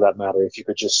anyone else, for that matter, if you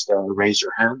could just raise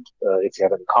your hand if you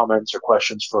have any comments or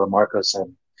questions for Marcus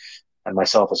and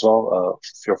myself as well,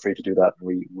 feel free to do that,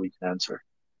 and we can answer.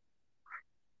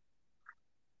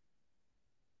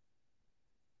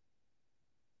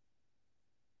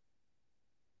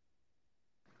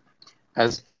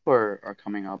 As for our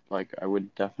coming up, like I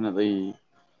would definitely,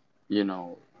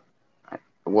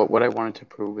 what I wanted to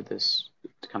prove with this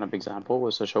kind of example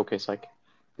was to showcase like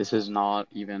this is not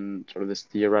even sort of this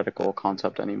theoretical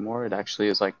concept anymore. It actually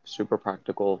is like super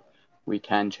practical. We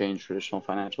can change traditional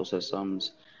financial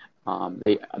systems.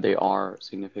 They are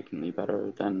significantly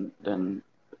better than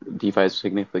DeFi is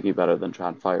significantly better than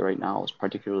TradFi right now,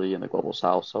 particularly in the global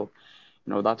south. So,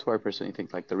 that's where I personally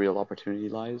think like the real opportunity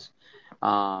lies.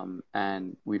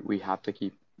 And we have to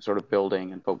keep sort of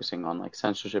building and focusing on like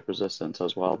censorship resistance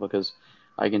as well, because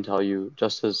I can tell you,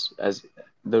 just as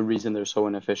the reason they're so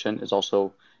inefficient is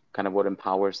also kind of what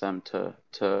empowers them to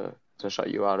shut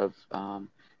you out of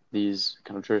these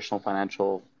kind of traditional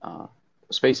financial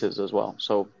spaces as well.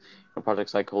 So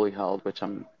projects like Holy Held, which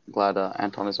I'm glad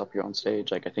Anton is up here on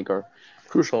stage, like I think are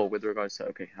crucial with regards to,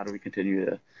 okay, how do we continue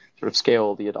to sort of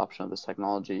scale the adoption of this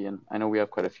technology? And I know we have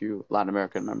quite a few Latin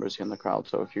American members here in the crowd,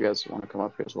 so if you guys want to come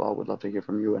up here as well, we'd love to hear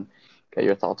from you and get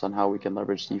your thoughts on how we can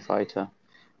leverage DeFi to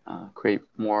create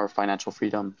more financial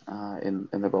freedom in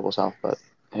the global south. But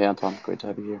hey, Anton, great to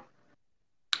have you here.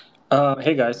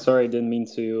 Hey guys, sorry, didn't mean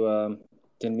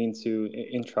to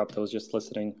interrupt. I was just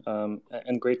listening.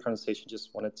 And great conversation.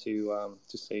 Just wanted to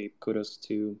say kudos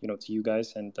to you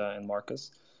guys and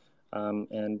Marcus.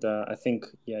 And I think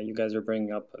you guys are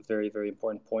bringing up a very, very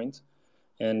important point.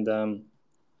 And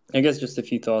I guess just a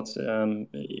few thoughts.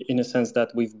 In a sense that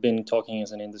we've been talking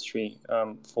as an industry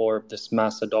for this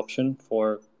mass adoption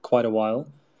for quite a while,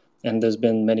 and there's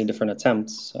been many different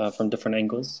attempts from different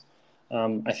angles.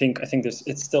 I think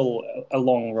it's still a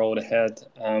long road ahead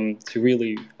to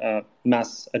really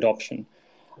mass adoption,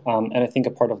 and I think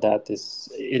a part of that is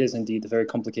it is indeed a very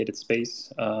complicated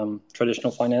space.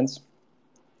 Traditional finance,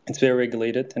 it's very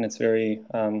regulated, and it's very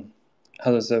how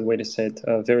does a way to say it?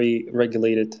 Very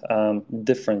regulated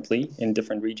differently in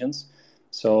different regions.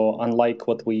 So unlike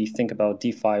what we think about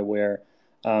DeFi, where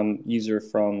user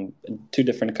from two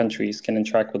different countries can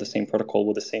interact with the same protocol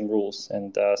with the same rules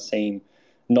and same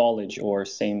knowledge or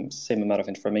same amount of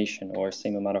information or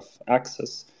same amount of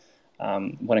access.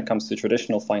 When it comes to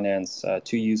traditional finance,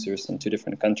 two users in two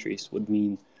different countries would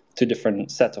mean two different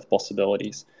set of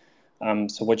possibilities.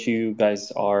 So what you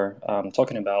guys are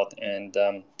talking about, and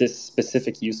this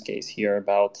specific use case here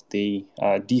about the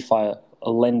DeFi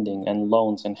lending and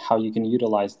loans and how you can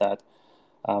utilize that,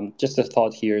 just a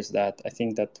thought here is that I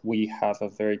think that we have a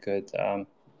very good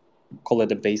call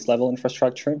it a base level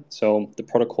infrastructure. So the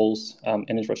protocols and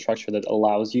infrastructure that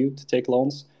allows you to take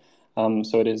loans.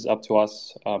 So it is up to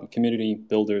us, community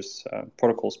builders,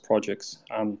 protocols, projects,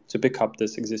 to pick up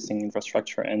this existing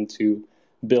infrastructure and to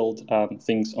build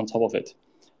things on top of it.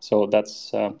 So that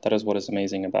is what is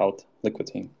amazing about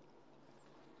Liquity.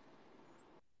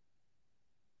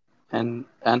 And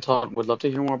Anton, would love to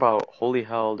hear more about Holy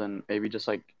Held and maybe just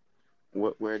like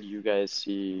where do you guys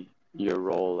see your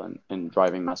role in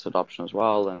driving mass adoption as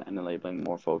well and enabling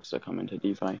more folks to come into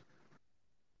DeFi?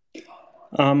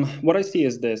 What I see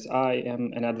is this. I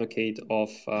am an advocate of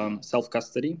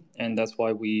self-custody, and that's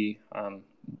why we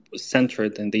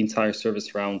centered in the entire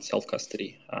service around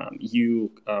self-custody.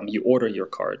 You order your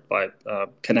card by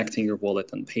connecting your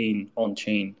wallet and paying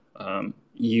on-chain.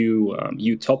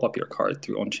 You top up your card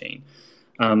through on-chain.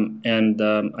 And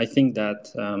I think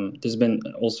that there's been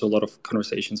also a lot of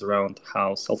conversations around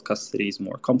how self-custody is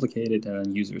more complicated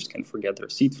and users can forget their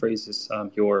seed phrases.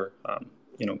 Your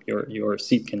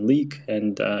seed can leak,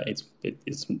 and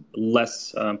it's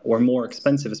less or more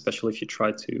expensive, especially if you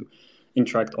try to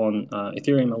interact on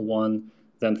Ethereum L1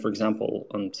 than, for example,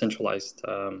 on centralized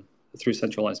through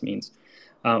centralized means.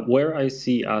 Where I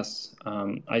see us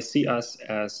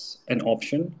as an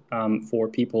option for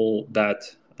people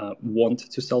that want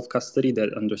to self-custody,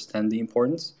 that understand the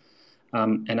importance.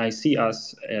 And I see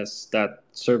us as that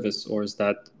service or as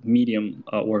that medium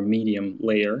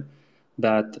layer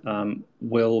that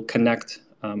will connect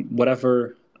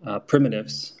whatever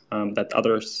primitives that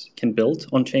others can build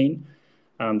on chain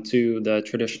to the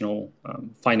traditional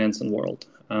finance and world.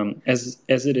 As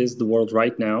it is the world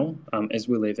right now, as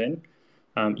we live in,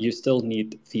 you still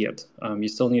need fiat. You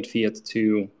still need fiat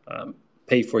to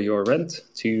pay for your rent,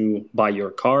 to buy your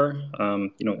car,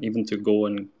 even to go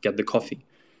and get the coffee.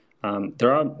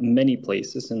 There are many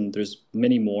places, and there's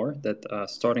many more that are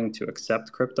starting to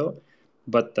accept crypto,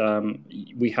 but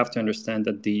we have to understand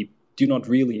that they do not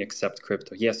really accept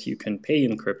crypto. Yes, you can pay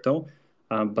in crypto,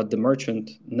 but the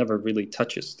merchant never really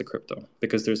touches the crypto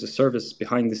because there's a service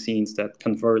behind the scenes that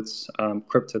converts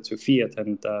crypto to fiat,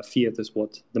 and fiat is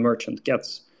what the merchant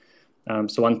gets.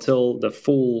 So until the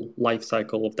full life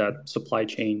cycle of that supply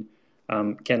chain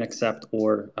can accept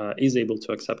or is able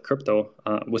to accept crypto,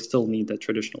 we still need the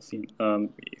traditional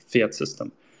fiat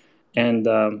system. And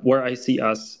where I see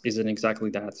us is in exactly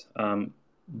that.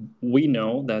 We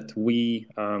know that we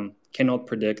cannot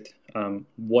predict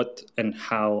what and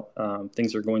how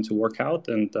things are going to work out,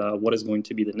 and what is going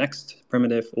to be the next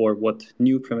primitive, or what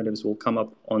new primitives will come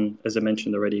up on, as I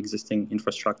mentioned already, existing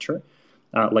infrastructure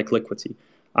like Liquity.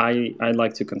 I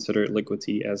like to consider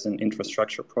Liquity as an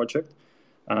infrastructure project.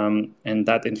 And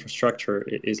that infrastructure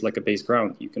is like a base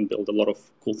ground. You can build a lot of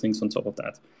cool things on top of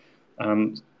that.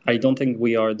 I don't think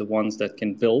we are the ones that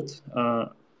can build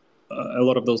a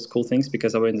lot of those cool things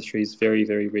because our industry is very,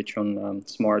 very rich on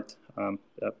smart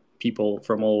people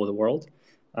from all over the world.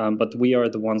 But we are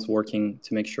the ones working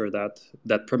to make sure that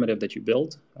that primitive that you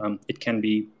build, it can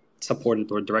be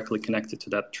supported or directly connected to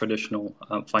that traditional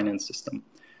finance system.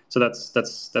 So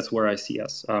that's where I see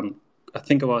us. I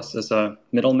think of us as a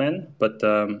middleman, but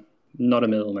not a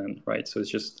middleman, right? So it's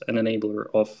just an enabler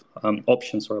of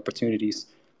options or opportunities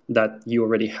that you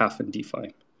already have in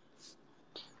DeFi.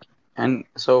 And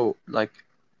so, like,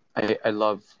 I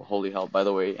love Holy Hell, by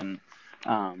the way, and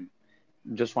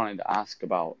just wanted to ask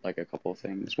about like a couple of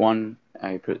things. One,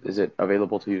 is it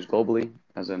available to use globally,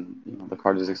 as in, you know, the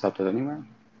card is accepted anywhere?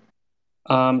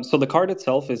 So the card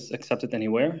itself is accepted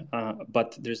anywhere,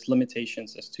 but there's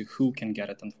limitations as to who can get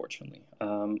it, unfortunately.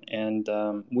 And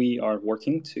we are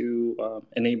working to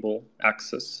enable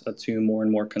access to more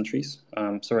and more countries.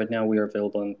 So right now we are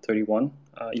available in 31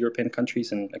 European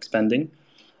countries and expanding.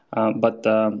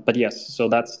 But yes, so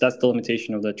that's the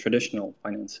limitation of the traditional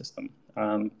finance system.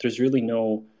 There's really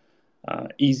no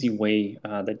easy way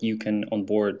that you can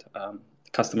onboard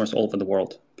customers all over the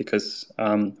world because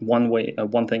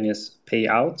one thing is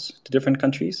payouts to different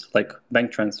countries, like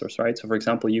bank transfers, right? So, for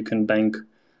example, you can bank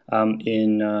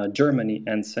in Germany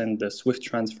and send a SWIFT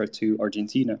transfer to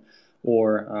Argentina,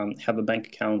 or have a bank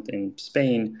account in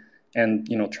Spain and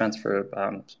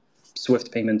transfer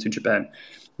SWIFT payment to Japan.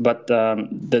 But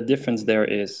the difference there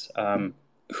is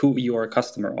who you are a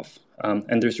customer of,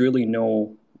 and there's really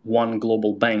no one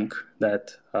global bank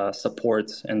that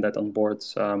supports and that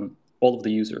onboards all of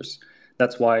the users.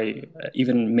 That's why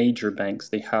even major banks,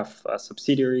 they have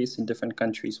subsidiaries in different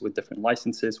countries with different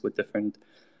licenses, with different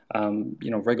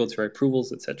regulatory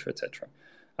approvals, etc., etc.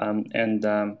 And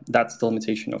that's the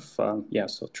limitation of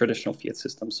so traditional fiat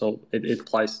system. So it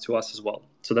applies to us as well.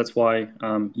 So that's why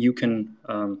you can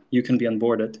be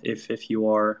onboarded if you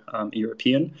are a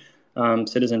European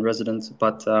citizen resident,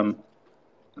 but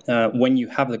when you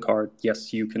have the card,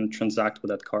 yes, you can transact with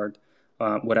that card,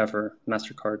 whatever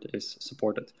MasterCard is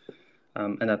supported,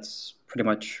 and that's pretty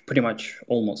much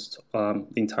almost the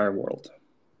entire world.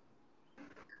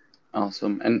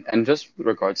 Awesome. And just with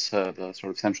regards to the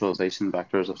sort of centralization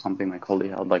vectors of something like Holy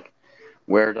Held, like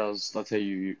where does, let's say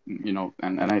you know,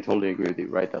 and I totally agree with you,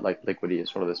 right, that like Liquity is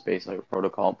sort of this base layer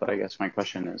protocol, but I guess my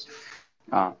question is,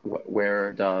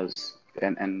 where does,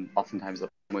 and oftentimes the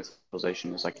problem with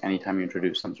centralization is like anytime you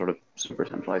introduce some sort of super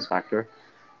centralized factor,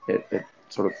 it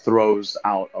sort of throws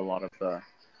out a lot of the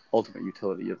ultimate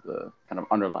utility of the kind of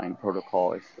underlying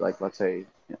protocol. If, like, let's say,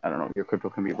 I don't know, your crypto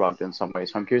can be rugged in some way.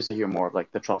 So I'm curious to hear more of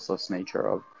like the trustless nature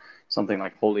of something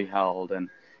like Holy Held, and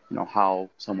how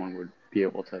someone would be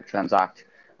able to transact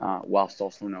whilst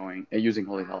also knowing, using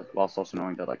Holy Held, whilst also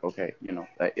knowing that, like, okay,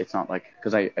 it's not like,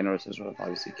 because I noticed there's sort of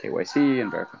obviously KYC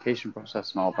and verification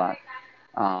process and all that.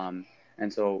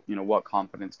 And so, what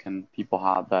confidence can people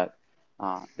have that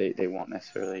they won't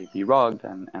necessarily be rugged,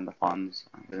 and the funds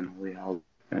within Holy Held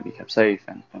going to be kept safe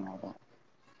and all that?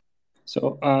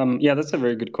 So that's a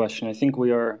very good question. I think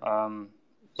we are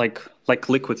like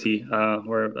Liquity,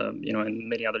 where and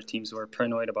many other teams who are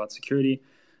paranoid about security,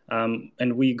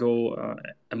 and we go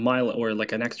a mile or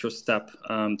like an extra step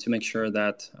to make sure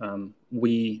that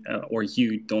we or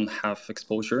you don't have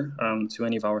exposure to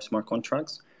any of our smart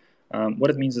contracts. What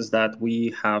it means is that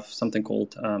we have something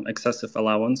called excessive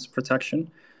allowance protection,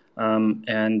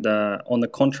 and on the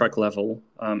contract level,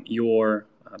 your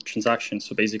transaction.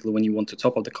 So basically, when you want to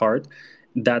top up the card,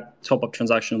 that top up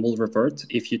transaction will revert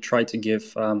if you try to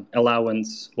give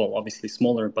allowance, well, obviously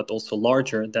smaller, but also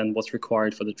larger than what's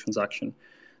required for the transaction.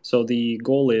 So the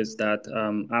goal is that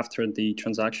after the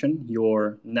transaction,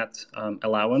 your net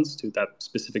allowance to that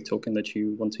specific token that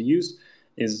you want to use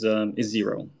is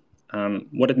zero.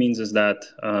 What it means is that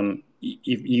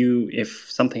if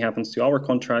something happens to our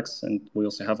contracts, and we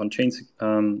also have on-chain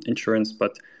insurance,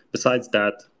 but besides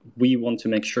that, we want to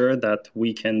make sure that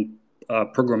we can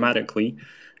programmatically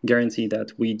guarantee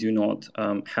that we do not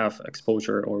have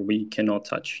exposure, or we cannot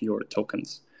touch your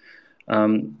tokens.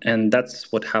 And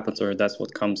that's what happens, or that's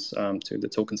what comes to the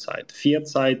token side. Fiat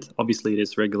side, obviously, it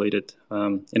is regulated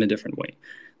in a different way.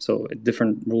 So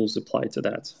different rules apply to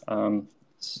that.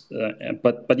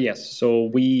 But yes, so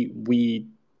we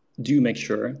do make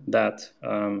sure that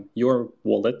your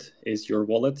wallet is your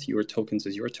wallet, your tokens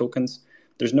is your tokens.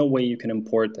 There's no way you can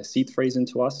import a seed phrase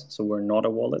into us, so we're not a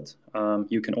wallet.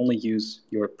 You can only use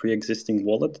your pre-existing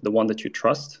wallet, the one that you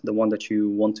trust, the one that you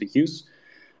want to use.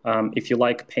 If you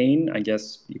like Payne, I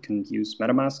guess you can use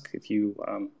MetaMask. If you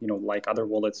like other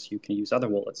wallets, you can use other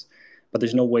wallets. But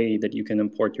there's no way that you can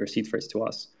import your seed phrase to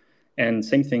us. And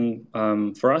same thing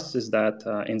for us is that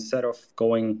instead of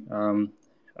going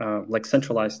like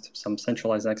some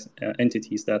centralized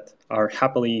entities that are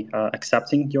happily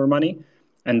accepting your money,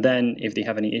 and then if they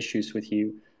have any issues with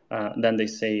you, then they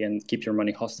say and keep your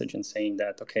money hostage and saying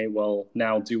that, okay, well,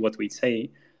 now do what we say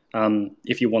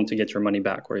if you want to get your money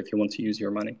back or if you want to use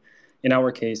your money. In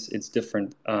our case, it's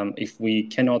different. If we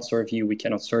cannot serve you, we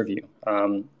cannot serve you.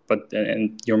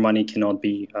 And your money cannot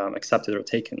be accepted or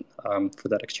taken for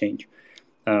that exchange.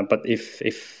 But if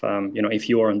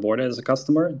you are onboarded as a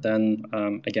customer, then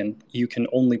again, you can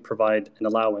only provide an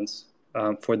allowance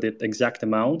for the exact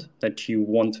amount that you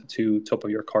want to top up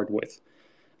your card with.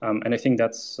 And I think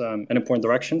that's an important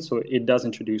direction. So it does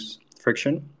introduce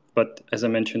friction. But as I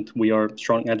mentioned, we are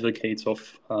strong advocates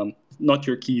of not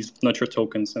your keys, not your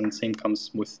tokens, and same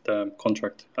comes with the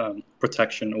contract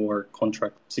protection or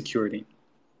contract security.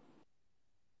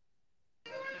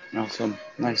 Awesome.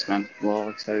 Nice, man. Well,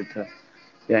 excited to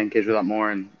engage with that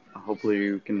more, and hopefully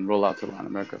you can roll out to Latin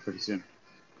America pretty soon.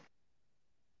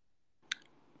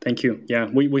 Thank you. Yeah,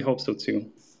 we hope so too.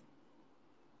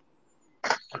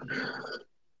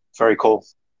 Very cool.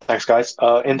 Thanks, guys.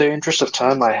 In the interest of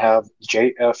time, I have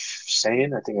JF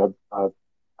saying, I think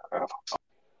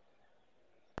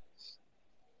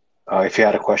if you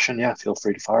had a question, yeah, feel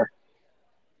free to fire.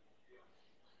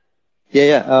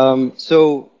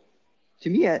 So to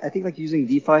me, I think like using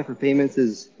DeFi for payments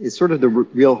is sort of the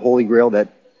real holy grail that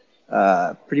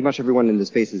pretty much everyone in the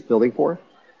space is building for,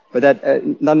 but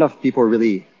that not enough people are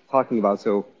really talking about.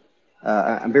 So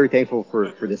I'm very thankful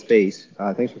for this space.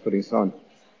 Thanks for putting this on.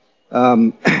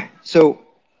 So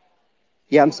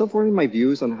yeah, I'm still forming my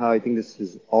views on how I think this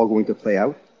is all going to play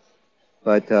out.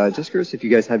 But just curious if you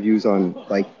guys have views on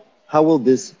like how will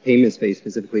this payment space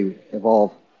specifically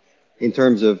evolve in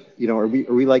terms of, are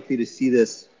we likely to see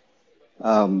this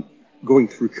going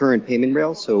through current payment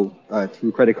rails, so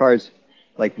through credit cards,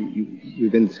 like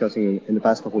we've been discussing in the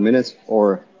past couple of minutes,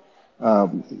 or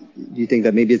do you think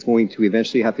that maybe it's going to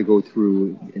eventually have to go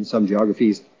through, in some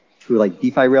geographies, through like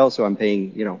DeFi rails, so I'm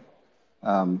paying,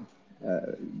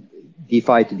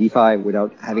 DeFi to DeFi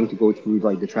without having to go through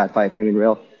like the TradFi payment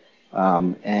rail?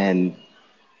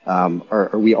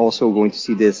 Are we also going to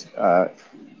see this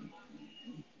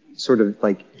sort of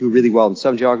like do really well in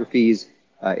some geographies?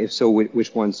 If so,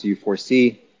 which ones do you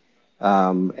foresee?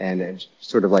 And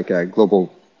sort of like a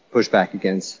global pushback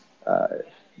against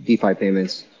DeFi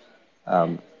payments.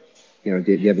 Do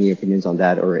you have any opinions on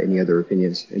that, or any other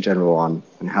opinions in general on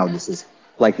how this is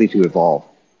likely to evolve?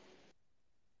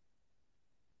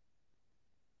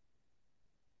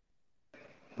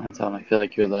 Tom, I feel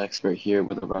like you're the expert here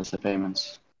with regards to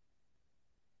payments.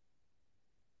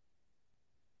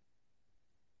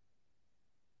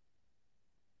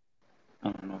 I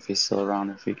don't know if he's still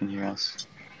around, if he can hear us.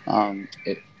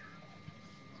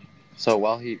 So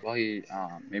while he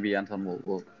maybe Anton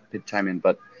will chime in,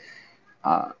 but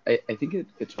I think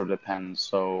it sort of depends.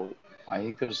 So I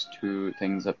think there's two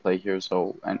things at play here.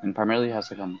 So and primarily has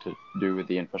to come to do with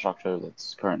the infrastructure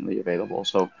that's currently available.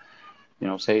 So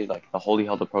say like the wholly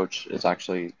held approach is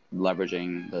actually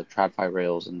leveraging the TradFi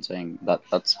rails and saying that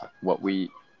that's what we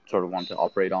sort of want to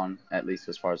operate on, at least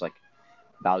as far as like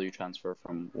value transfer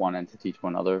from one entity to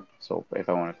another. So if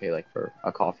I want to pay like for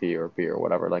a coffee or beer or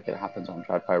whatever, like it happens on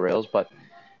TradFi rails. But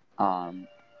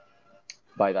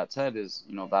by that said is,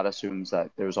 that assumes that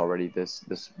there's already this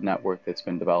network that's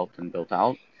been developed and built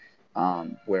out,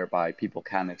 whereby people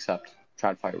can accept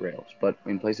TradFi rails. But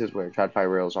in places where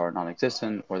TradFi rails are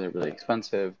non-existent or they're really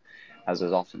expensive, as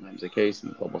is oftentimes the case in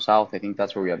the global south, I think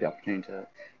that's where we have the opportunity to.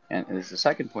 And this the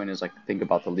second point is like think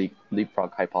about the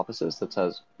leapfrog hypothesis that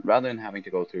says rather than having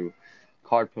to go through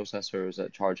card processors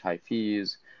that charge high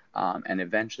fees and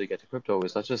eventually get to crypto,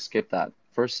 is let's just skip that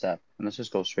first step and let's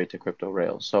just go straight to crypto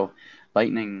rails. So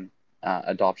Lightning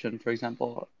adoption, for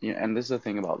example, and this is the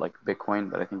thing about like Bitcoin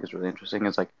that I think is really interesting.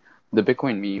 Is like the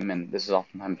Bitcoin meme, and this is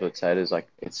oftentimes what's said, is like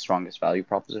its strongest value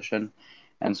proposition.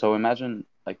 And so imagine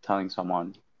like telling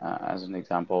someone, as an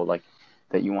example, like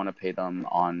that you want to pay them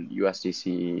on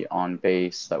USDC on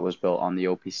Base that was built on the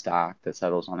OP stack that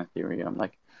settles on Ethereum.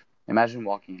 Like, imagine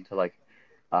walking into like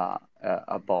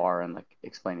a bar and like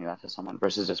explaining that to someone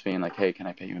versus just being like, "Hey, can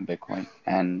I pay you in Bitcoin?"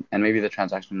 And maybe the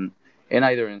transaction in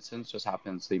either instance just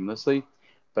happens seamlessly.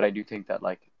 But I do think that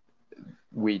like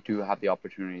we do have the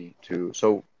opportunity to.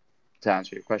 So to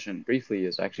answer your question briefly,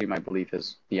 is actually my belief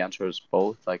is the answer is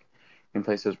both. Like in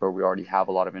places where we already have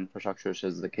a lot of infrastructure, such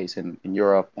as the case in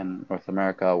Europe and North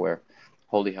America, where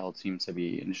wholly held seems to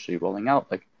be initially rolling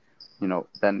out, like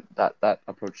then that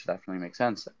approach definitely makes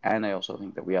sense. And I also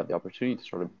think that we have the opportunity to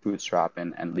sort of bootstrap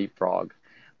and leapfrog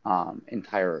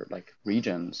entire like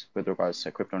regions with regards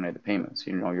to crypto native payments.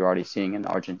 You're already seeing in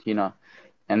Argentina,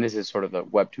 and this is sort of the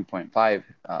Web 2.5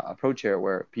 approach here,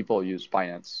 where people use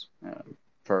Binance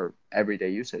for everyday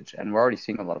usage, and we're already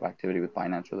seeing a lot of activity with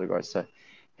Binance with regards to,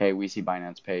 hey, we see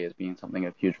Binance Pay as being something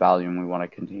of huge value, and we want to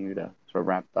continue to sort of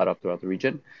ramp that up throughout the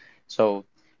region. So,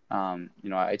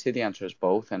 I'd say the answer is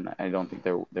both, and I don't think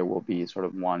there will be sort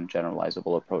of one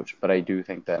generalizable approach, but I do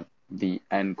think that the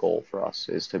end goal for us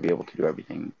is to be able to do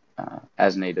everything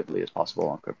as natively as possible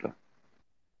on crypto.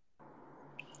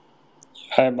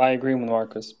 I agree with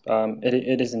Marcus.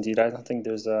 It is indeed. I don't think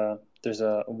there's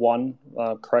a one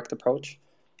correct approach.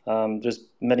 There's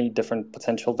many different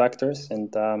potential vectors,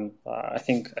 and I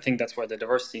think that's where the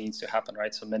diversity needs to happen,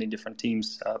 right? So many different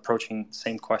teams approaching the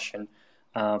same question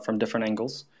from different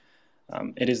angles.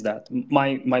 It is that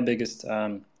my biggest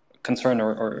concern,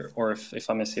 or if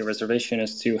I may say reservation,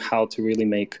 as to how to really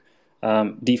make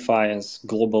DeFi as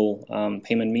global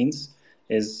payment means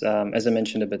is, as I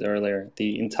mentioned a bit earlier,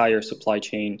 the entire supply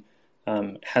chain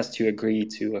has to agree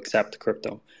to accept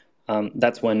crypto.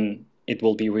 That's when it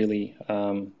will be really,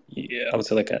 I would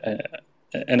say, like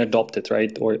an adopted,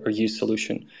 right, or used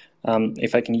solution.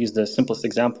 If I can use the simplest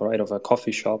example, right, of a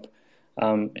coffee shop,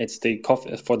 it's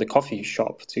for the coffee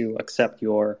shop to accept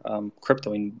your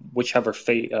crypto in whichever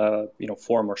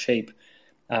form or shape.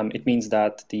 It means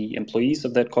that the employees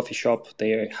of that coffee shop,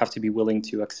 they have to be willing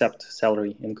to accept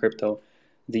salary in crypto.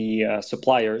 The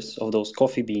suppliers of those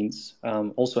coffee beans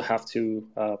also have to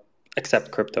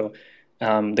accept crypto.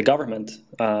 The government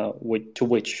to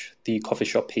which the coffee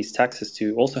shop pays taxes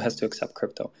to also has to accept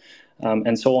crypto,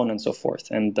 and so on and so forth.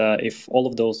 And if all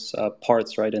of those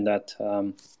parts, right, in that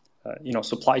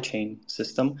supply chain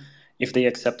system, if they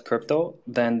accept crypto,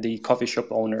 then the coffee shop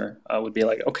owner would be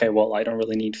like, okay, well, I don't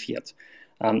really need fiat.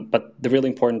 But the really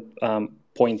important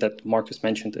point that Marcus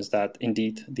mentioned is that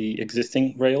indeed the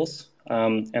existing rails,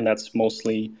 and that's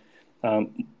mostly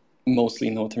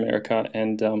North America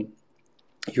and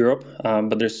Europe,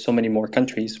 but there's so many more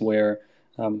countries where,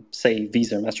 say,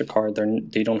 Visa,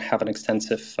 MasterCard, they don't have an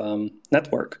extensive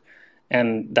network.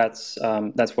 And that's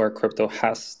where crypto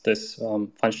has this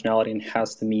functionality and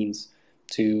has the means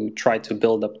to try to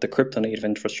build up the crypto native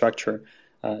infrastructure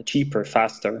cheaper,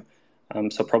 faster.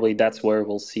 So probably that's where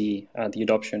we'll see the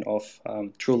adoption of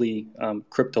truly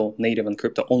crypto native and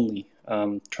crypto only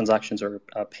transactions or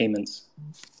payments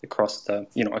across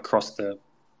the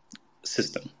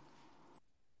system.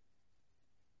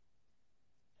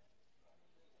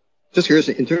 Just curious,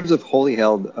 in terms of wholly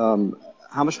held,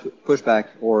 how much pushback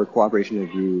or cooperation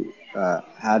have you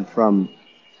had from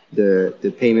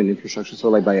the payment infrastructure, so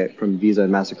like from Visa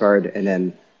and MasterCard, and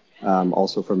then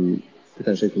also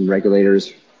potentially from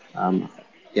regulators?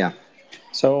 Yeah.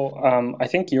 So I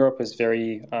think Europe is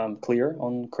very clear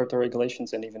on crypto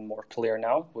regulations, and even more clear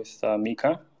now with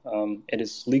MiCA. It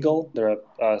is legal. There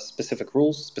are specific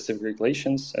rules, specific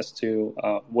regulations as to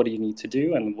what you need to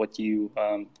do and what you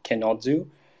cannot do.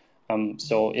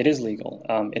 So it is legal.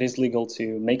 It is legal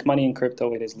to make money in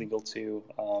crypto. It is legal to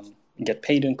get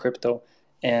paid in crypto,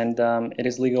 and it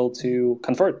is legal to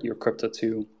convert your crypto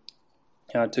to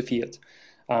fiat.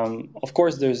 Of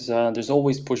course, there's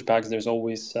always pushbacks. There's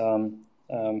always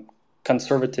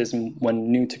conservatism when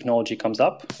new technology comes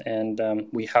up, and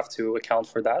we have to account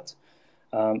for that.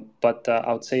 But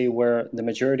I would say where the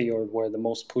majority or where the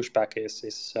most pushback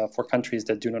is for countries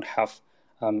that do not have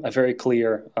a very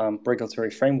clear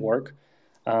regulatory framework,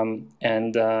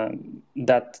 and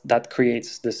that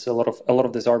creates a lot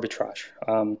of this arbitrage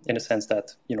in a sense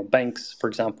that banks, for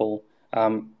example,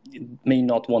 may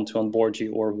not want to onboard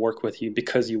you or work with you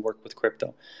because you work with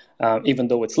crypto, even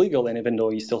though it's legal and even though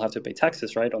you still have to pay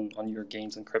taxes, right, on your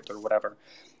gains in crypto or whatever.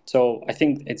 So I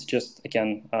think it's just,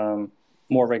 again,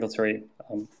 more regulatory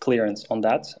clearance on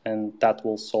that, and that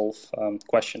will solve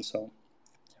questions. So.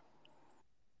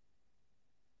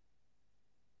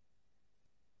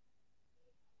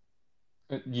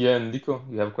 Yeah, Nico,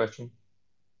 you have a question?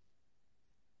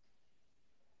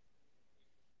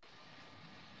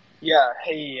 Yeah.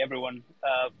 Hey, everyone.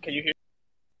 Can you hear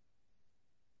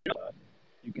me?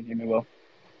 You can hear me well.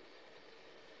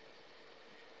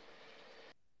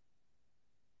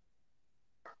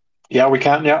 Yeah, we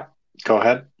can. Yeah, go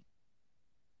ahead.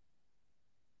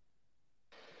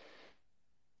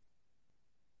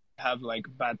 Have like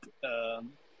bad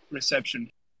reception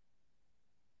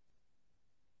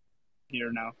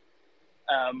here now.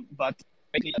 But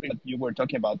basically, I think that you were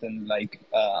talking about, and like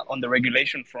on the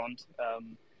regulation front,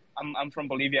 I'm from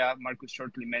Bolivia. Marcus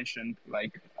shortly mentioned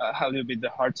like a little bit the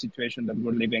hard situation that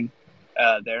we're living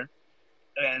there,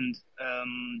 and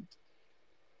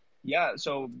yeah.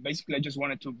 So basically, I just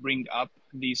wanted to bring up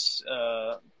this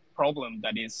problem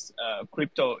that is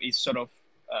crypto is sort of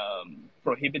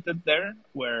prohibited there,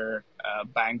 where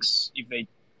banks, if they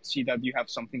see that you have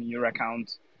something in your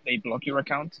account, they block your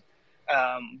account,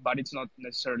 but it's not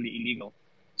necessarily illegal.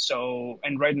 So,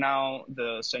 and right now,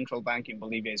 the central bank in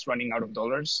Bolivia is running out of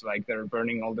dollars. Like they're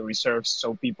burning all the reserves,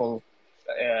 so people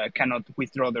cannot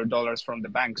withdraw their dollars from the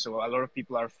bank. So a lot of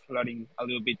people are flooding a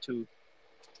little bit to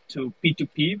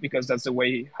P2P because that's the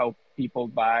way how people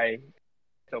buy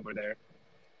over there.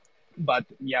 But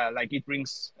yeah, like it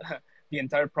brings the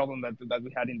entire problem that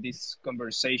we had in this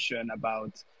conversation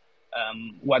about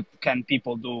what can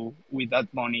people do with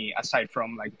that money aside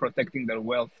from like protecting their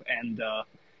wealth. And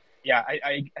yeah,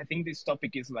 I think this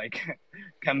topic is like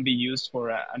can be used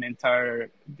for an entire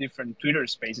different Twitter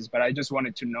spaces. But I just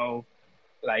wanted to know,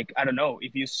 like, I don't know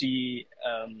if you see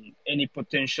any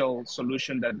potential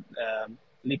solution that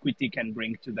Liquity can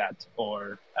bring to that,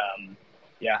 or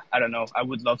yeah, I don't know. I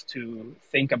would love to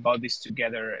think about this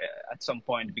together at some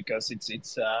point, because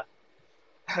it's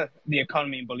the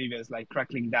economy in Bolivia is like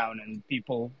crackling down, and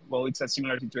people, well, it's a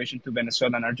similar situation to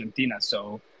Venezuela and Argentina.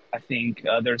 So I think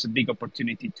there's a big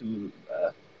opportunity to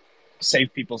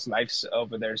save people's lives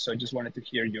over there. So I just wanted to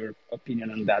hear your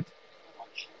opinion on that.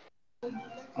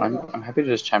 I'm happy to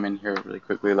just chime in here really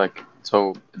quickly. Like,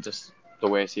 so just the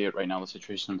way I see it right now, the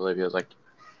situation in Bolivia is like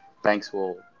banks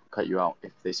will cut you out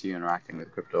if they see you interacting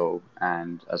with crypto,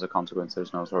 and as a consequence,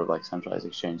 there's no sort of like centralized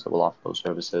exchange that will offer those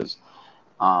services.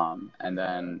 And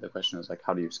then the question is like,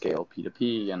 how do you scale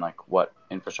P2P, and like what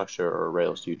infrastructure or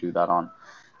rails do you do that on?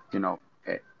 You know,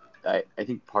 I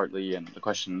think partly, and the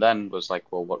question then was like,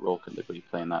 well, what role could Liquity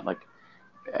play in that? Like,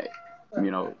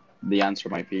 you know, the answer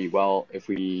might be, well, if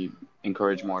we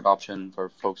encourage more adoption for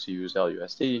folks who use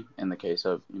LUSD, in the case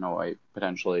of, you know, a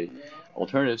potentially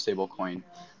alternative stablecoin,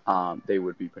 they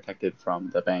would be protected from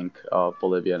the Bank of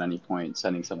Bolivia at any point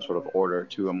sending some sort of order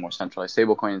to a more centralized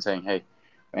stablecoin and saying, hey,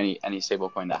 any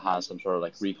stablecoin that has some sort of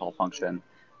like recall function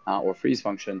or freeze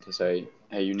function to say,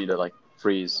 hey, you need to like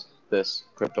freeze this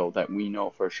crypto that we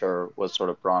know for sure was sort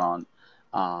of brought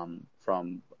on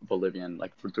from Bolivian,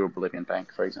 like through a Bolivian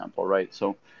bank, for example, right?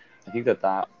 So I think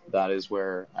that is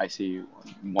where I see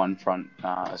one front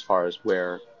as far as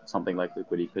where something like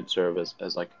Liquidity could serve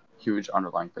as like huge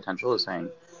underlying potential, is saying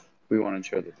we want to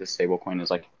ensure that this stablecoin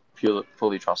is like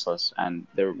fully trustless and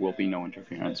there will be no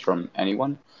interference from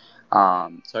anyone.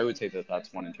 So I would say that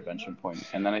that's one intervention point.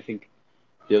 And then I think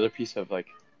the other piece of like,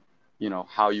 you know,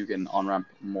 how you can on-ramp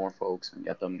more folks and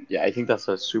get them. Yeah, I think that's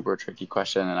a super tricky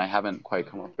question, and I haven't quite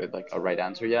come up with like a right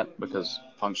answer yet, because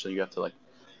functionally you have to like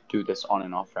do this on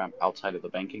and off ramp outside of the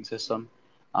banking system.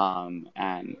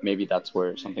 And maybe that's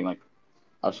where something like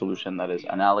a solution that is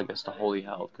analogous to Holy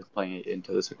Held could play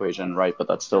into this equation, right? But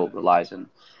that still relies and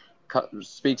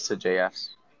speaks to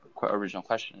JF's original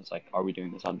question, is like, are we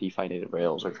doing this on DeFi native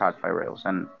rails or TradFi rails?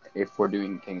 And if we're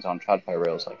doing things on TradFi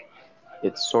rails, like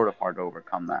it's sort of hard to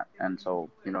overcome that. And so,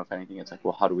 you know, if anything, it's like,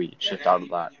 well, how do we shift out of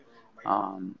that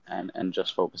and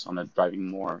just focus on driving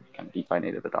more kind of DeFi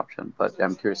native adoption? But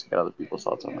I'm curious to get other people's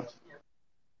thoughts on this.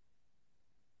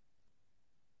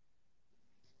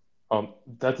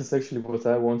 That is actually what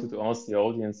I wanted to ask the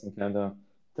audience and kind of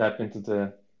tap into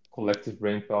the collective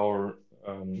brain power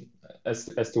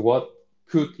as to what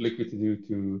could Liquidity do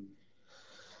to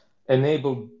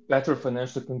enable better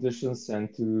financial conditions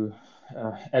and to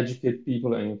educate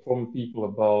people and inform people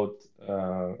about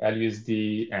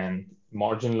LUSD and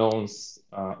margin loans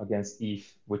against ETH,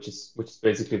 which is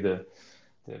basically the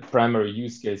primary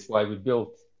use case why we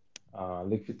built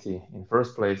Liquidity in the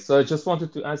first place. So I just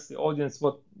wanted to ask the audience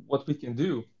what we can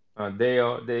do. They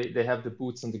have the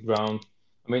boots on the ground.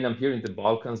 I mean, I'm here in the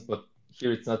Balkans, but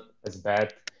here it's not as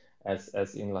bad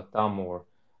as in LATAM or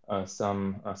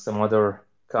some other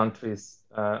countries.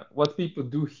 What people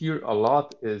do here a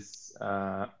lot is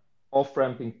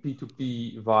off-ramping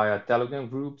P2P via Telegram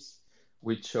groups,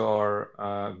 which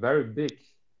are very big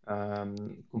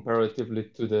comparatively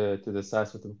to the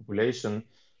size of the population.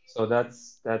 So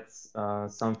that's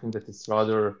something that is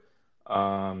rather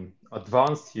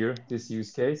advanced here, this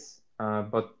use case.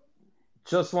 But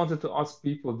just wanted to ask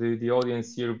people, the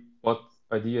audience here, what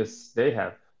ideas they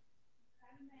have.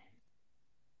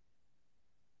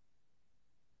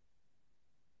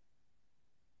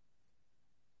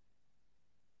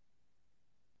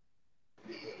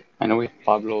 I know we have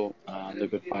Pablo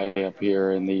Liquify up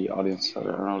here in the audience. I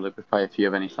don't know, Liquify, if you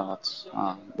have any thoughts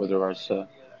with regards to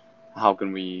how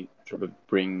can we sort of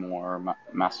bring more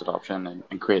mass adoption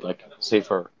and create like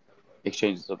safer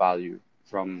exchanges of value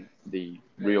from the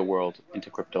real world into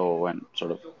crypto and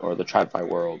sort of, or the TradFi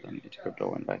world and into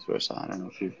crypto and vice versa. I don't know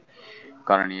if you've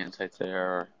got any insights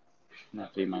there.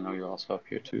 Nathalie, I know you're also up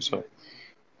here too, so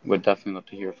would definitely love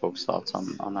to hear folks' thoughts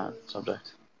on that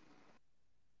subject.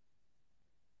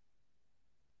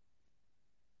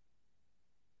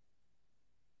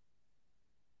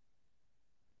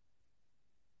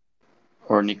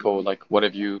 Or Nico, like, what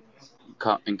have you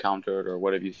encountered, or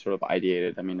what have you sort of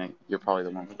ideated? I mean, you're probably the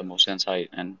one with the most insight,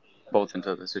 and both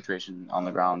into the situation on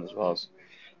the ground as well as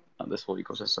this whole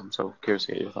ecosystem. So curious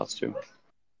to get your thoughts too.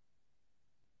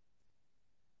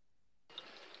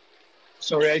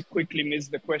 Sorry, I quickly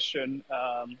missed the question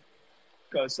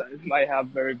because I have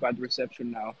very bad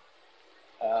reception now.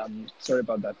 Sorry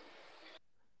about that.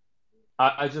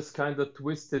 I just kind of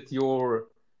twisted your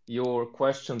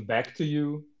question back to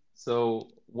you. So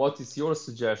what is your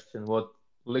suggestion? What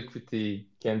Liquity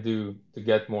can do to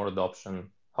get more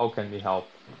adoption? How can we help?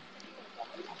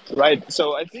 Right.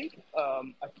 So I think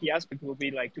a key aspect will be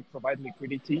like to provide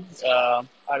liquidity. I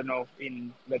don't know,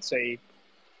 in, let's say,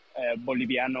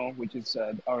 Boliviano, which is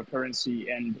our currency,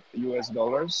 and US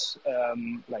dollars.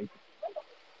 Like,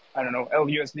 I don't know,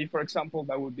 LUSD, for example,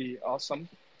 that would be awesome.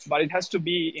 But it has to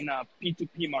be in a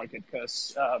P2P market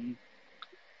because,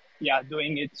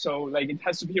 doing it so like it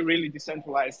has to be really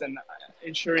decentralized and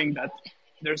ensuring that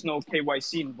there's no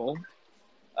KYC involved.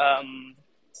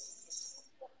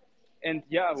 And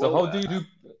yeah, So well,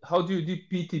 how do you do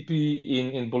P2P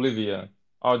in Bolivia?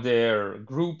 Are there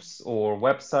groups or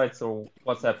websites, or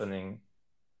what's happening?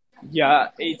 yeah,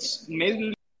 it's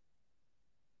mainly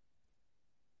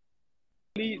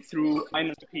through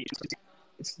P2P.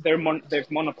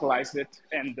 They've monopolized it,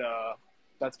 and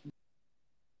that's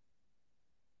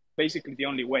basically the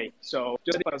only way. So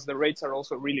just because the rates are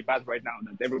also really bad right now,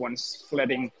 that everyone's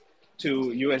flooding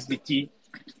to USDT.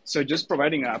 So just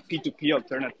providing a P2P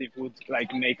alternative would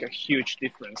like make a huge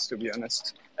difference, to be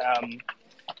honest.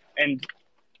 And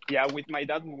yeah, with my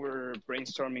dad, we were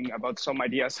brainstorming about some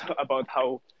ideas about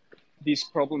how this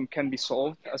problem can be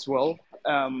solved as well.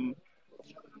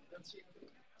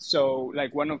 So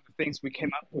like one of the things we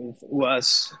came up with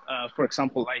was, for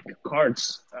example, like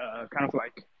cards, kind of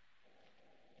like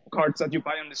cards that you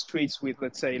buy on the streets with,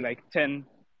 let's say, like $10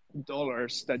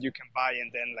 that you can buy,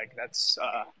 and then like that's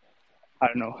I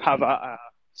don't know, have a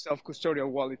self-custodial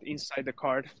wallet inside the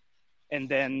card, and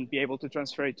then be able to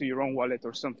transfer it to your own wallet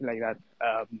or something like that,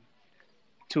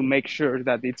 to make sure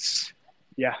that it's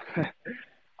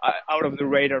out of the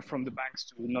radar from the banks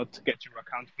to not get your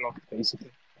account blocked,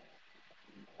 basically.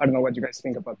 I don't know what you guys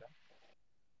think about that.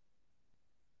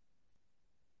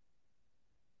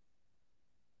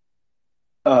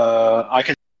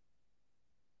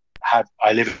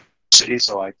 I live in the city,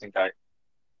 so I think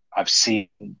I've seen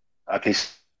at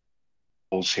least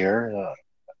here.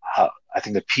 I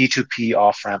think the P2P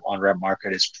off-ramp, on-ramp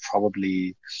market is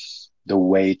probably the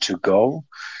way to go.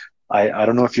 I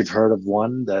don't know if you've heard of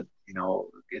one that,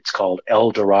 it's called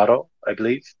El Dorado, I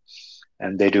believe,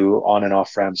 and they do on and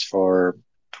off ramps for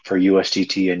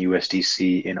USDT and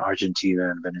USDC in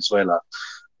Argentina and Venezuela.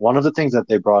 One of the things that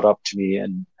they brought up to me,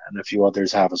 and a few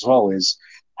others have as well, is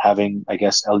having, I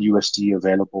guess, LUSD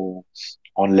available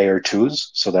on layer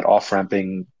twos, so that off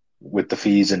ramping with the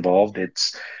fees involved,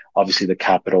 it's obviously the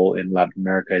capital in Latin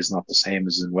America is not the same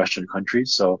as in Western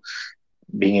countries. So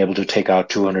being able to take out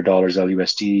 $200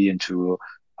 LUSD into,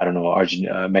 I don't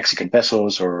know, Mexican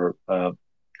pesos or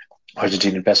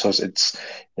Argentinian pesos,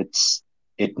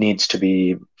 it needs to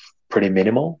be pretty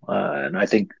minimal. And I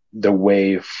think the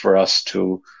way for us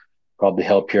to probably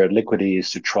help here at Liquity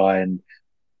is to try and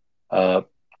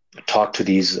talk to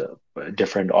these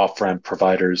different off-ramp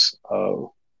providers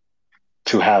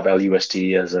to have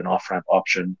LUSD as an off-ramp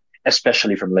option,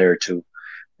 especially from layer 2.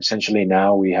 Essentially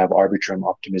now we have Arbitrum,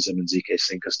 Optimism, and ZK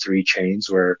Sync as 3 chains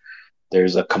where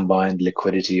there's a combined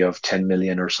liquidity of 10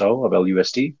 million or so of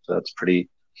LUSD. So that's pretty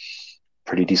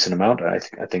decent amount. I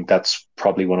think that's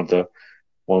probably one of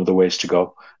the ways to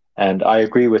go. And I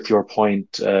agree with your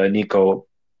point, Nico,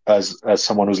 as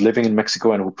someone who's living in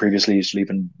Mexico and who previously used to live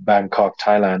in Bangkok,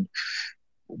 Thailand.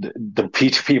 The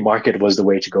P2P market was the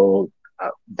way to go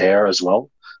there as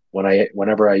well.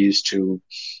 Whenever I used to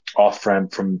off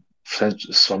ramp from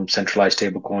some centralized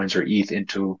stablecoins or ETH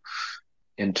into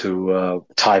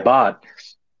Thai baht,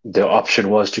 the option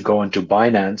was to go into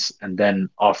Binance and then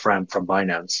off ramp from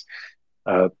Binance.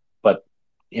 But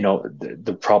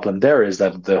the problem there is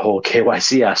that the whole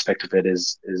KYC aspect of it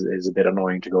is a bit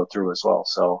annoying to go through as well.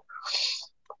 So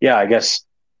yeah, I guess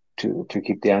to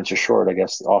keep the answer short, I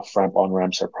guess off ramp, on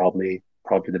ramps are probably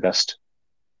probably the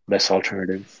best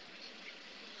alternative.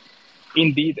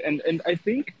 Indeed, and I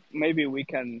think maybe we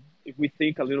can, if we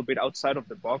think a little bit outside of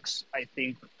the box, I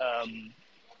think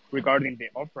regarding the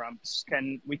off ramps,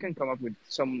 we can come up with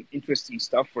some interesting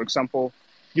stuff. For example,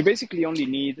 you basically only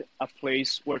need a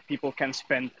place where people can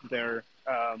spend their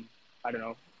I don't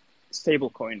know,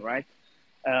 stable coin, right?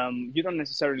 You don't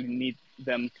necessarily need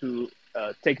them to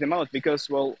take them out because,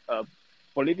 well,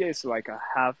 Bolivia is like a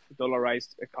half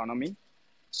dollarized economy.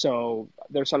 So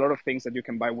there's a lot of things that you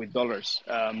can buy with dollars.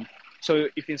 So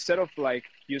if instead of like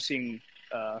using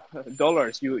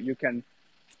dollars, you can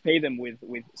pay them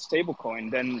with stablecoin,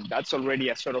 then that's already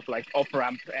a sort of like off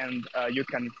ramp, and you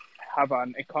can have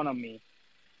an economy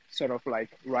sort of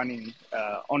like running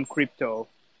on crypto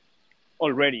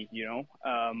already, you know.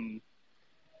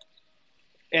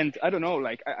 And I don't know,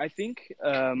 like I think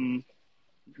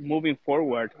moving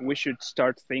forward, we should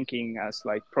start thinking as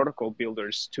like protocol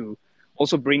builders to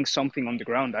also bring something on the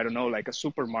ground. I don't know, like a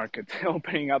supermarket.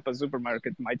 Opening up a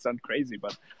supermarket might sound crazy,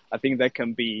 but I think that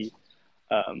can be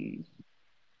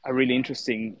a really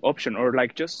interesting option, or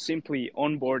like just simply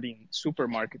onboarding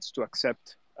supermarkets to accept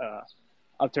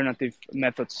alternative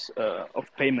methods of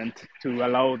payment to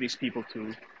allow these people to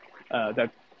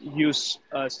that use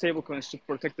stablecoins to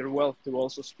protect their wealth to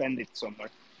also spend it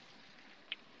somewhere.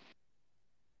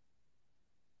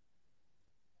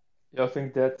 Yeah, I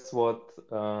think that's what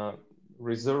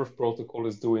Reserve Protocol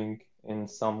is doing in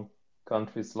some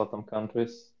countries, LATAM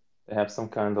countries. They have some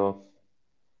kind of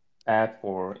app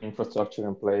or infrastructure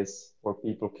in place where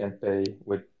people can pay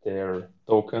with their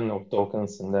token or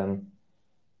tokens, and then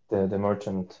the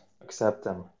merchant accept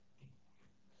them.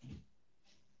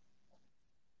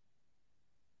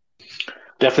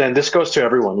 Definitely, and this goes to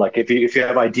everyone. Like if you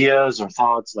have ideas or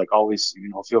thoughts, like always,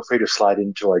 feel free to slide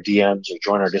into our DMs or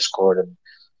join our Discord, and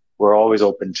we're always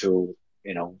open to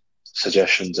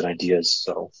suggestions and ideas.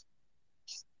 So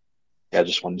yeah, I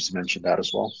just wanted to mention that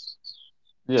as well.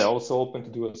 Yeah, also open to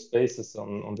do a spaces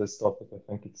on this topic. I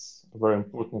think it's a very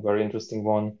important, very interesting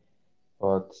one.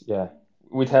 But yeah,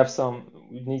 we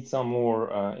need some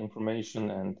more information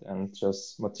and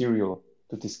just material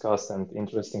to discuss and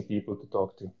interesting people to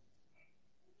talk to.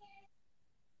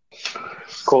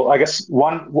 Cool. I guess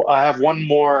I have one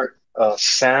more.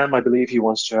 Sam, I believe he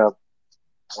wants to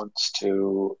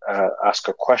ask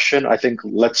a question. I think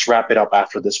let's wrap it up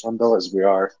after this one though, as we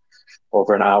are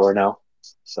over an hour now.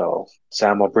 So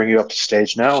Sam, I'll bring you up to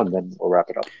stage now, and then we'll wrap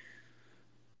it up.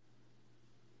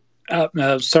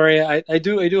 Sorry, I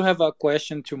do have a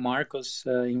question to Marcos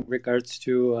in regards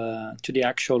to the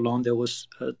actual loan that was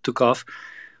took off.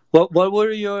 What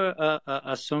were your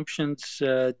assumptions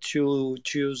to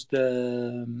choose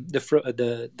the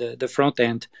front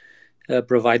end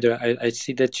provider? I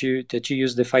see that you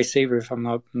use DeFi Saver, if I'm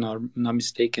not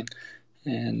mistaken.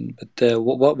 But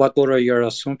what were your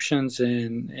assumptions,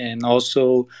 and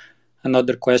also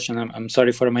another question. I'm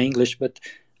sorry for my English, but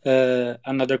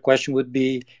another question would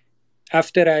be,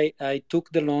 after I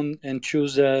took the loan and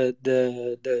choose the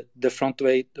front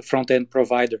end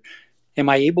provider, am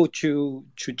I able to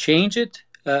change it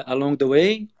along the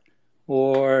way,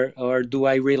 or do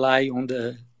I rely on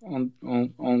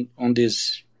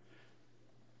this?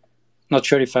 Not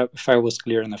sure if I was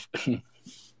clear enough.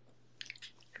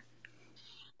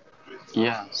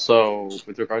 Yeah, so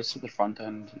with regards to the front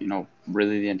end,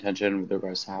 really the intention with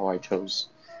regards to how I chose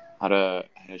how to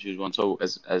choose one. So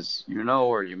as you know,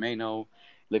 or you may know,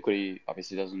 Liquity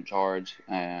obviously doesn't charge,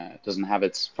 doesn't have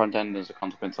its front end. As a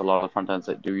consequence, a lot of front ends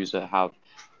that do use it have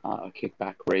a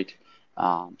kickback rate.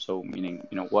 So meaning,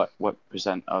 what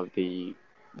percent of the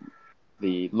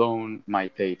loan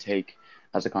might they take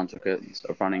as a consequence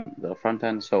of running the front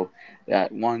end. So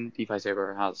that one, DeFi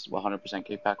Saver has 100%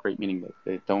 kickback rate, meaning that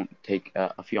they don't take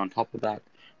a fee on top of that.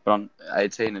 But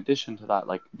I'd say in addition to that,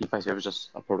 like DeFi Saver is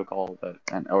just a protocol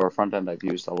or a front end I've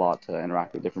used a lot to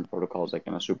interact with different protocols, like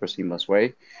in a super seamless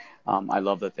way. I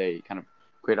love that they kind of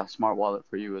create a smart wallet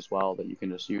for you as well that you can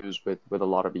just use with a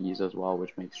lot of ease as well,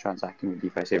 which makes transacting with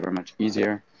DeFi Saver much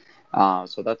easier.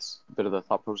 So that's a bit of the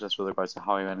thought process with regards to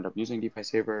how I ended up using DeFi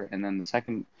Saver. And then the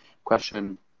second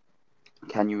question,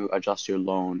 can you adjust your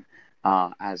loan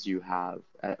as you have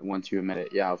once you emit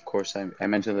it? Yeah, of course. I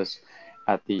mentioned this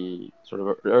at the sort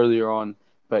of earlier on,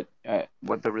 but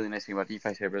what the really nice thing about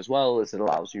DeFi Saver as well is it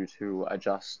allows you to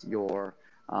adjust your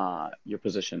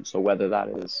position. So whether that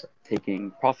is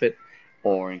taking profit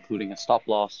or including a stop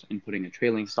loss, inputting a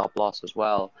trailing stop loss as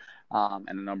well, and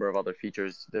a number of other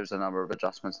features. There's a number of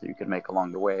adjustments that you can make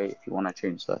along the way if you want to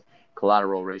change the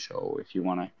collateral ratio, if you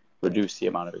want to reduce the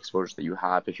amount of exposure that you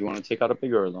have, if you want to take out a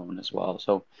bigger loan as well.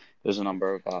 So there's a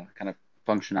number of kind of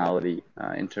functionality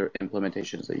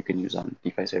implementations that you can use on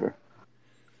DeFi Saver.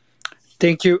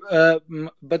 Thank you.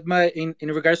 But in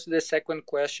regards to the second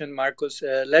question, Marcos,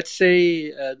 let's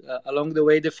say along the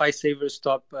way DeFi Saver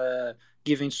stop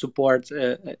giving support,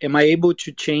 am I able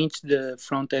to change the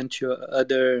front end to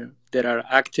other that are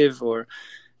active? Or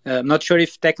I'm not sure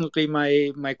if technically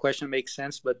my question makes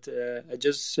sense, but I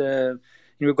just in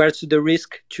regards to the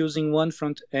risk, choosing one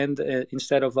front end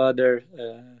instead of other.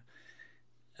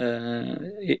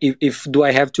 If do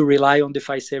I have to rely on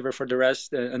DeFi Saver for the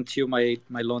rest until my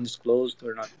loan is closed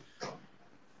or not?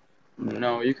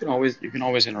 No, you can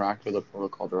always interact with the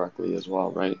protocol directly as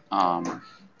well, right?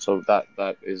 So that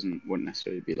wouldn't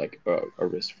necessarily be like a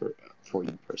risk for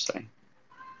you per se.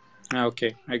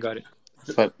 Okay, I got it.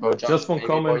 But just one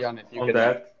comment Bojan, if you on can,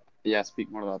 that. Yeah, speak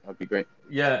more about that'd be great.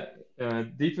 Yeah,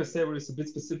 DeFi Saver is a bit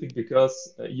specific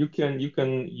because you can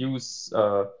use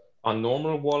a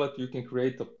normal wallet. You can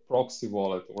create a proxy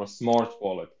wallet or a smart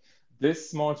wallet. This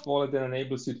smart wallet then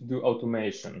enables you to do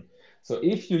automation. So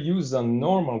if you use a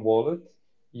normal wallet,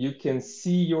 you can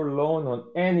see your loan on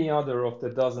any other of the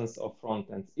dozens of front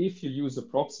ends. If you use a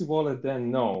proxy wallet,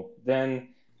 then no. Then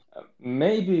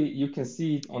maybe you can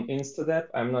see it on InstaDepp.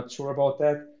 I'm not sure about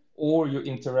that. Or you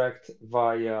interact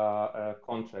via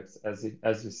contracts, as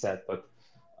you said. But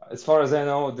as far as I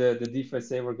know, the DeFi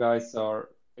Saver guys are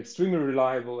extremely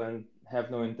reliable and have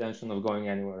no intention of going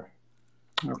anywhere.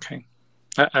 Okay,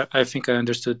 I think I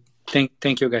understood.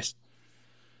 Thank you, guys.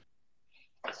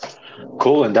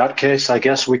 Cool. In that case, I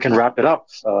guess we can wrap it up.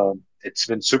 It's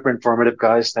been super informative,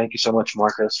 guys. Thank you so much,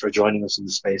 Marcus, for joining us in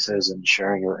the spaces and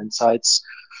sharing your insights.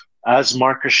 As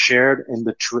Marcus shared in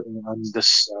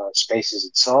this spaces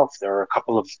itself, there are a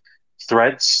couple of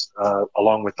threads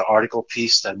along with the article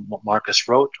piece that Marcus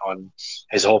wrote on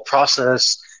his whole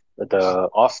process, the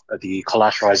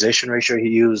collateralization ratio he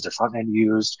used, the front end he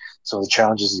used, some of the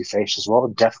challenges he faced as well.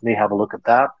 Definitely have a look at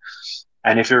that.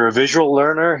 And if you're a visual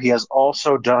learner, he has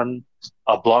also done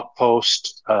a blog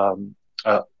post, a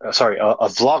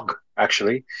vlog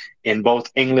actually, in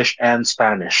both English and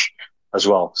Spanish as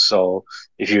well. So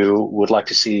if you would like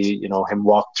to see, him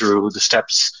walk through the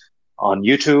steps on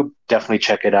YouTube, definitely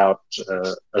check it out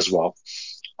as well.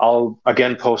 I'll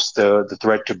again post the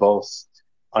thread to both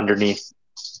underneath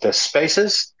the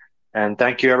spaces. And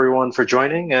thank you everyone for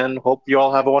joining, and hope you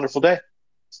all have a wonderful day.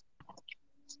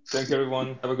 Thank you,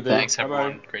 everyone. Have a good day. Thanks,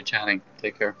 everyone. Bye-bye. Great chatting.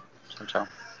 Take care. Ciao, ciao.